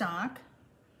cardstock,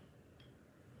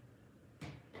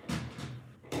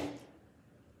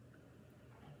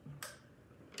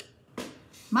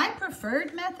 my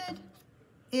preferred method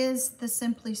is the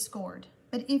Simply Scored.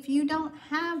 But if you don't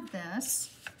have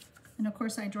this, and of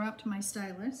course I dropped my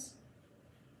stylus,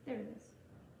 there it is.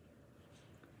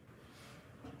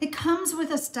 It comes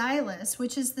with a stylus,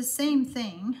 which is the same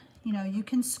thing. You know, you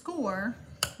can score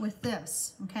with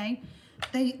this, okay?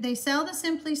 They sell the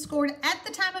Simply Scored at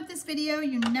the time of this video.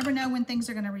 You never know when things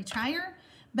are gonna retire,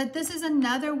 but this is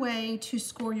another way to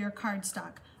score your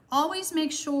cardstock. Always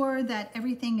make sure that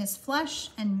everything is flush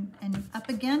and up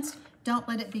against. Don't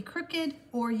let it be crooked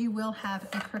or you will have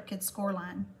a crooked score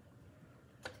line.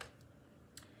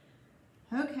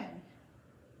 Okay.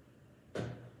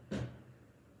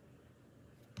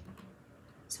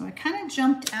 So I kind of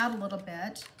jumped out a little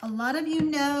bit. A lot of you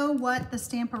know what the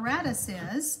Stamparatus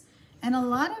is, and a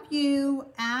lot of you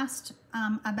asked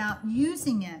about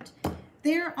using it.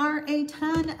 There are a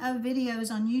ton of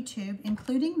videos on YouTube,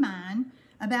 including mine,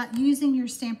 about using your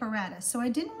Stamparatus. So I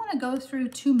didn't want to go through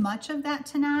too much of that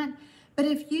tonight, but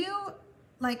if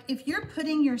you're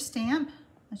putting your stamp,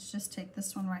 let's just take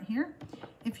this one right here.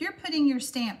 If you're putting your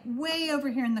stamp way over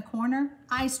here in the corner,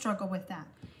 I struggle with that.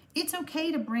 It's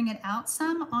okay to bring it out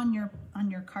some on your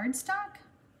cardstock.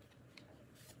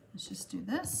 Let's just do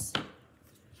this.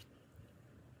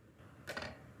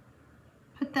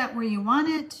 Put that where you want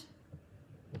it.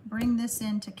 Bring this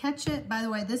in to catch it. By the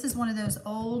way, this is one of those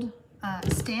old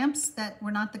stamps that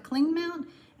were not the cling mount,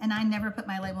 and I never put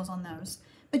my labels on those.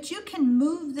 But you can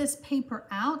move this paper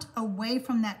out away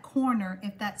from that corner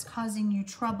if that's causing you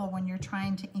trouble when you're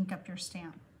trying to ink up your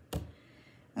stamp.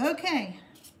 Okay.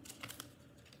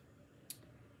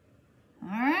 All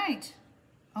right.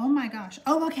 Oh my gosh.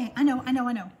 Oh, okay. I know.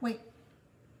 Wait.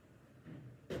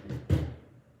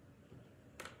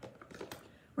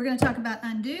 We're going to talk about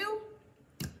undo.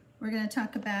 We're going to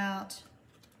talk about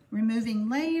removing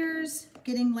layers,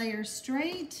 getting layers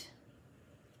straight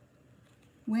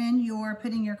when you're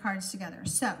putting your cards together.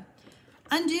 So,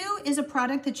 undo is a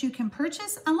product that you can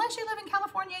purchase. Unless you live in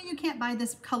California, you can't buy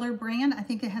this color brand. I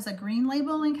think it has a green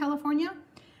label in California.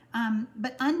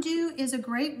 But undo is a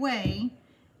great way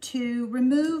to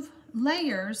remove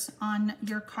layers on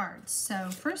your cards. So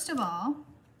first of all,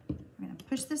 I'm going to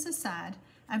push this aside.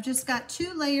 I've just got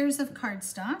 2 layers of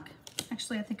cardstock.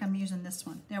 Actually, I think I'm using this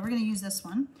one. Yeah, we're going to use this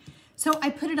one. So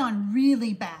I put it on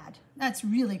really bad. That's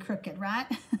really crooked, right?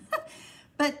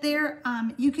 But there,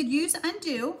 you could use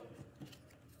undo,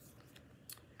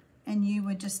 and you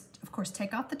would just, of course,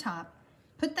 take off the top.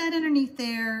 Put that underneath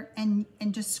there and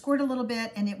just squirt a little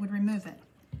bit and it would remove it.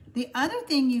 The other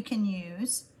thing you can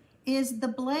use is the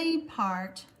blade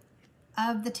part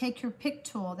of the Take Your Pick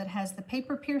tool that has the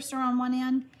paper piercer on one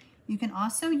end. You can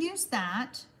also use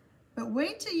that, but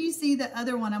wait till you see the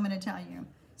other one I'm going to tell you.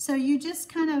 So you just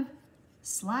kind of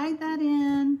slide that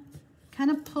in, kind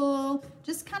of pull,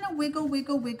 just kind of wiggle,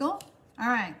 wiggle, wiggle. All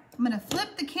right, I'm going to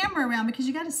flip the camera around because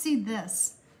you got to see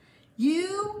this.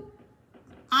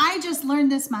 I just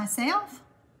learned this myself,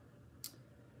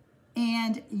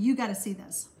 and you got to see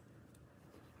this.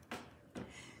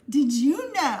 Did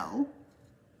you know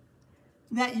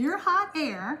that your hot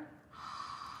air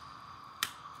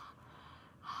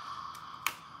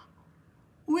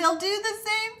will do the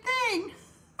same thing?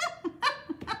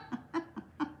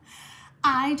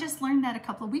 I just learned that a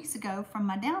couple of weeks ago from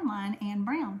my downline, Ann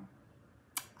Brown.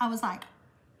 I was like,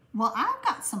 well, I've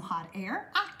got some hot air.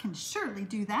 I can surely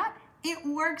do that. It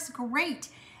works great.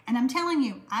 And I'm telling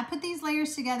you, I put these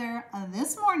layers together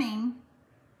this morning,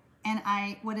 and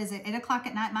what is it, 8 o'clock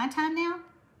at night my time now?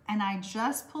 And I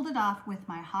just pulled it off with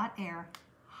my hot air.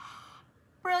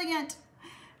 Brilliant.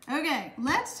 Okay,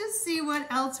 let's just see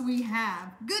what else we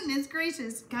have. Goodness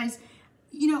gracious, guys.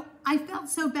 You know, I felt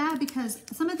so bad because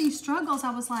some of these struggles, I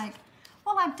was like,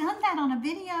 well, I've done that on a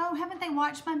video. Haven't they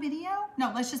watched my video?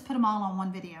 No, let's just put them all on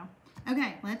one video.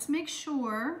 Okay, let's make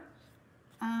sure.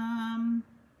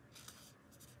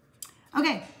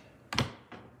 Okay,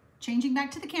 changing back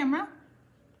to the camera.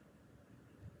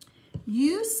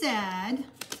 You said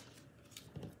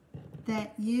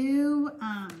that you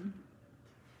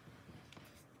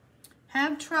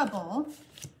have trouble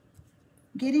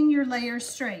getting your layers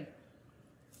straight.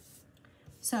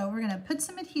 So we're gonna put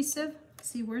some adhesive.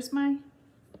 See, where's my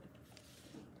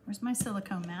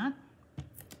silicone mat?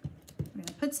 We're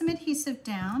gonna put some adhesive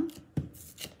down.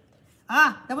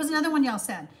 Ah, that was another one y'all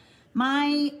said.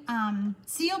 My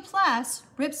CO Plus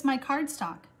rips my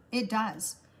cardstock. It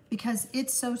does, because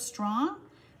it's so strong.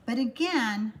 But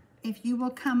again, if you will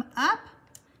come up,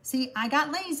 see, I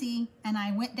got lazy and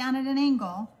I went down at an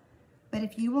angle, but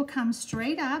if you will come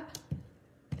straight up,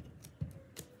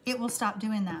 it will stop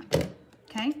doing that,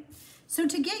 okay? So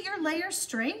to get your layer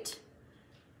straight,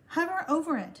 hover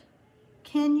over it.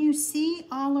 Can you see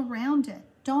all around it?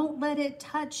 Don't let it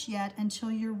touch yet until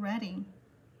you're ready.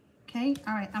 Okay,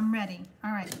 all right, I'm ready.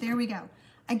 All right, there we go.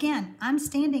 Again, I'm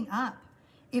standing up.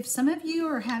 If some of you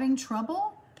are having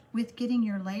trouble with getting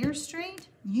your layers straight,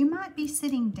 you might be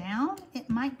sitting down. It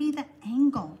might be the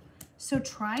angle. So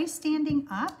try standing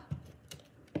up,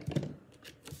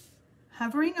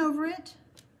 hovering over it,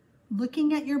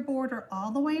 looking at your border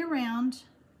all the way around,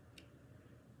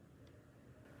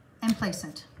 and place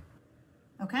it,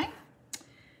 okay?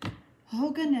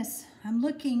 Oh goodness, I'm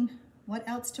looking. What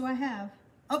else do I have?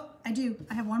 Oh, I do,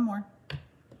 I have one more.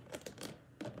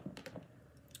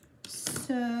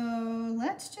 So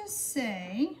let's just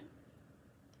say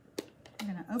We're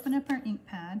gonna open up our ink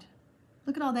pad.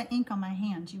 Look at all that ink on my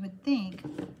hand. You would think,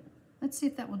 let's see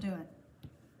if that will do it.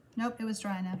 Nope, it was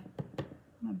dry enough. I'm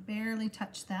gonna barely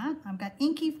touch that. I've got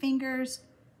inky fingers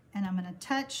and I'm gonna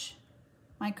touch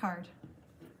my card.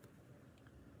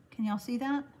 Can y'all see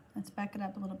that? Let's back it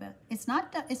up a little bit. It's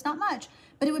not much,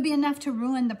 but it would be enough to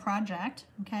ruin the project,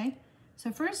 okay?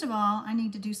 So first of all, I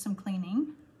need to do some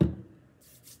cleaning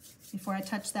before I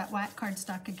touch that white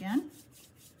cardstock again.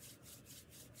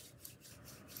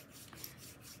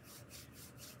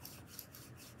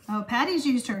 Oh, Patty's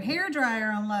used her hair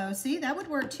dryer on low. See, that would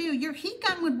work too. Your heat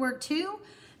gun would work too,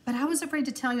 but I was afraid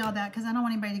to tell y'all that because I don't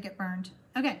want anybody to get burned.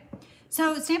 Okay,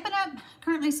 so Stampin' Up!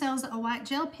 Currently sells a white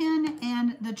gel pen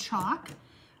and the chalk.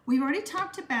 We've already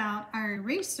talked about our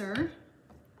eraser,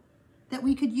 that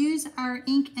we could use our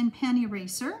ink and pen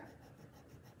eraser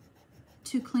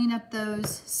to clean up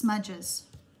those smudges.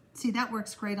 See, that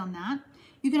works great on that.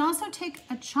 You can also take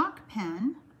a chalk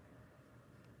pen,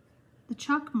 the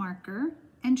chalk marker,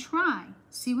 and try,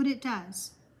 see what it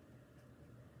does.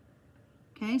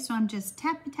 Okay, so I'm just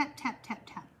tap, tap, tap, tap,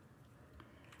 tap.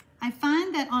 I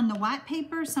find that on the white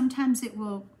paper, sometimes it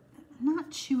will not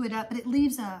chew it up, but it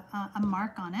leaves a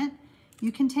mark on it.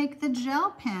 You can take the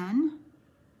gel pen.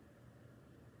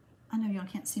 I know y'all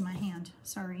can't see my hand,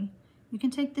 sorry. You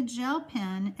can take the gel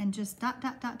pen and just dot,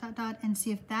 dot, dot, dot, dot, and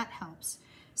see if that helps.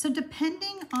 So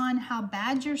depending on how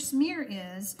bad your smear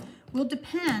is, will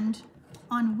depend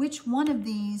on which one of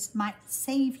these might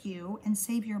save you and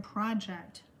save your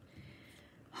project.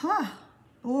 Huh,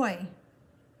 boy.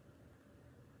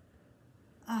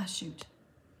 Ah, shoot.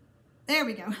 There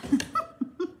we go.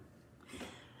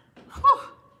 Whew,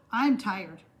 I'm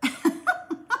tired.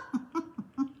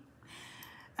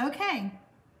 Okay.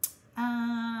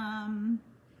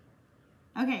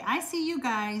 Okay, I see you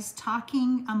guys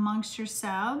talking amongst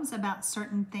yourselves about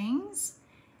certain things.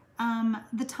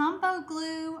 The Tombow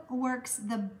glue works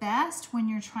the best when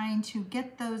you're trying to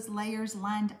get those layers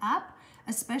lined up,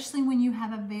 especially when you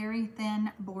have a very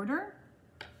thin border.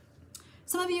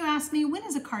 Some of you ask me, when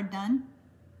is a card done?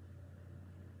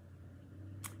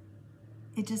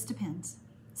 It just depends.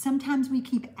 Sometimes we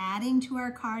keep adding to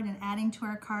our card and adding to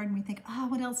our card and we think, oh,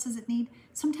 what else does it need?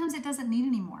 Sometimes it doesn't need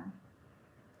anymore.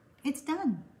 It's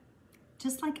done,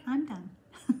 just like I'm done.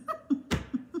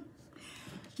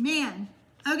 Man.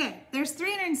 Okay, there's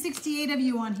 368 of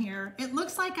you on here. It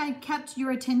looks like I kept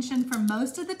your attention for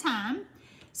most of the time.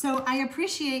 So I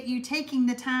appreciate you taking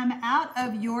the time out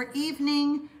of your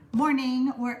evening, morning,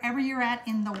 wherever you're at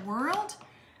in the world.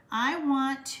 I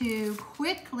want to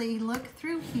quickly look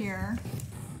through here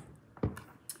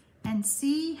and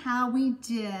see how we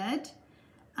did.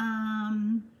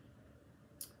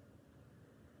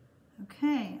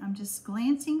 Okay, I'm just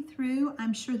glancing through.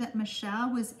 I'm sure that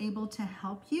Michelle was able to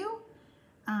help you.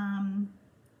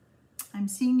 I'm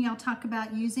seeing y'all talk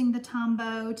about using the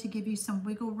Tombow to give you some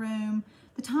wiggle room.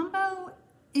 The Tombow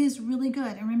is really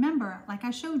good. And remember, like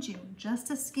I showed you, just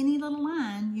a skinny little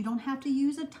line. You don't have to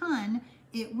use a ton.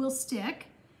 It will stick.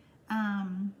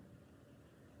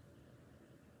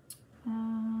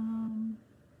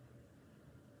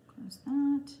 Close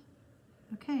that.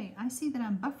 Okay, I see that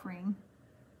I'm buffering.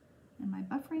 Am I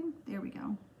buffering? There we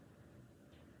go.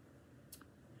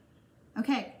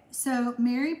 Okay, so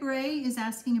Mary Bray is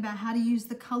asking about how to use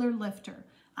the color lifter.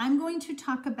 I'm going to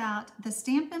talk about the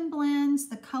Stampin' Blends,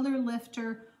 the color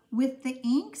lifter with the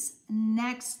inks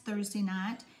next Thursday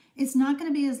night. It's not going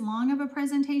to be as long of a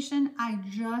presentation. I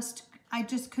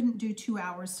just couldn't do 2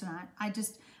 hours tonight. I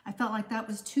felt like that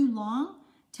was too long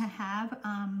to have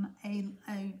a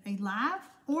live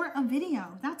or a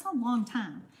video. That's a long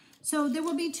time. So there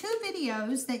will be 2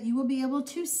 videos that you will be able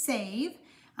to save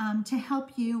to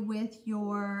help you with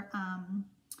your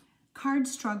card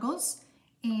struggles.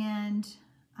 And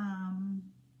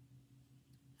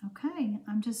okay,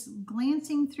 I'm just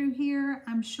glancing through here.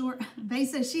 I'm sure Faye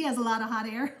says she has a lot of hot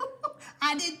air.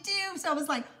 I did too. So I was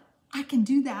like, I can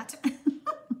do that.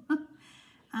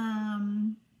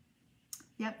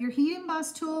 Yep, your heat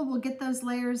emboss tool will get those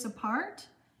layers apart.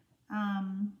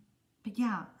 But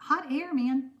yeah, hot air,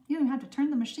 man. You don't have to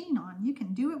turn the machine on. You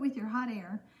can do it with your hot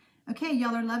air. Okay,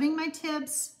 y'all are loving my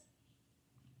tips.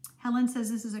 Helen says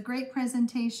this is a great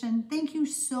presentation. Thank you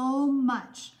so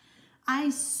much. I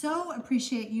so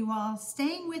appreciate you all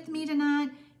staying with me tonight,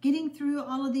 getting through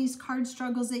all of these card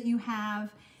struggles that you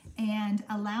have, and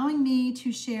allowing me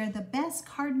to share the best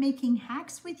card making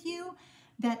hacks with you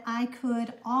that I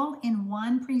could all in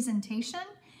one presentation.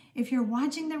 If you're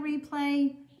watching the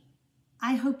replay,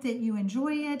 I hope that you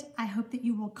enjoy it. I hope that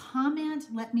you will comment.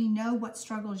 Let me know what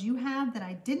struggles you have that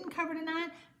I didn't cover tonight.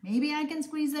 Maybe I can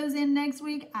squeeze those in next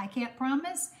week. I can't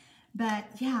promise, But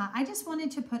yeah, I just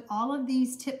wanted to put all of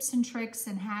these tips and tricks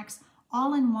and hacks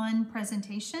all in one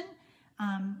presentation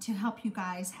to help you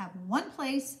guys have one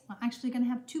place. Well, actually going to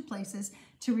have two places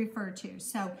to refer to.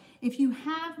 So if you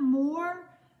have more,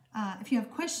 if you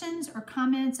have questions or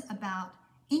comments about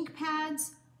ink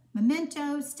pads,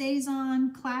 Memento,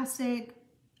 StazOn, Classic,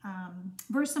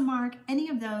 Versamark, any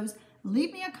of those,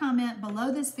 leave me a comment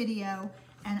below this video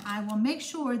and I will make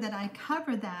sure that I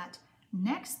cover that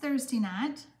next Thursday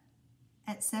night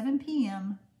at 7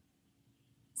 p.m.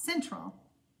 Central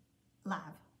live.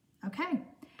 Okay.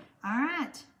 All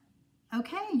right.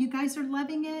 Okay. You guys are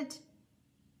loving it.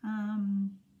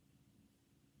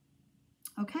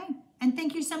 Okay. And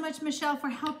thank you so much, Michelle, for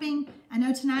helping. I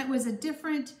know tonight was a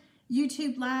different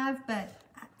YouTube live, but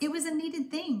it was a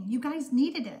needed thing. You guys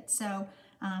needed it. So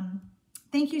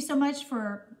thank you so much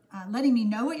for letting me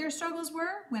know what your struggles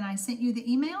were when I sent you the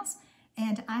emails.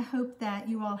 And I hope that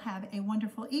you all have a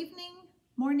wonderful evening,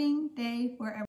 morning, day, wherever.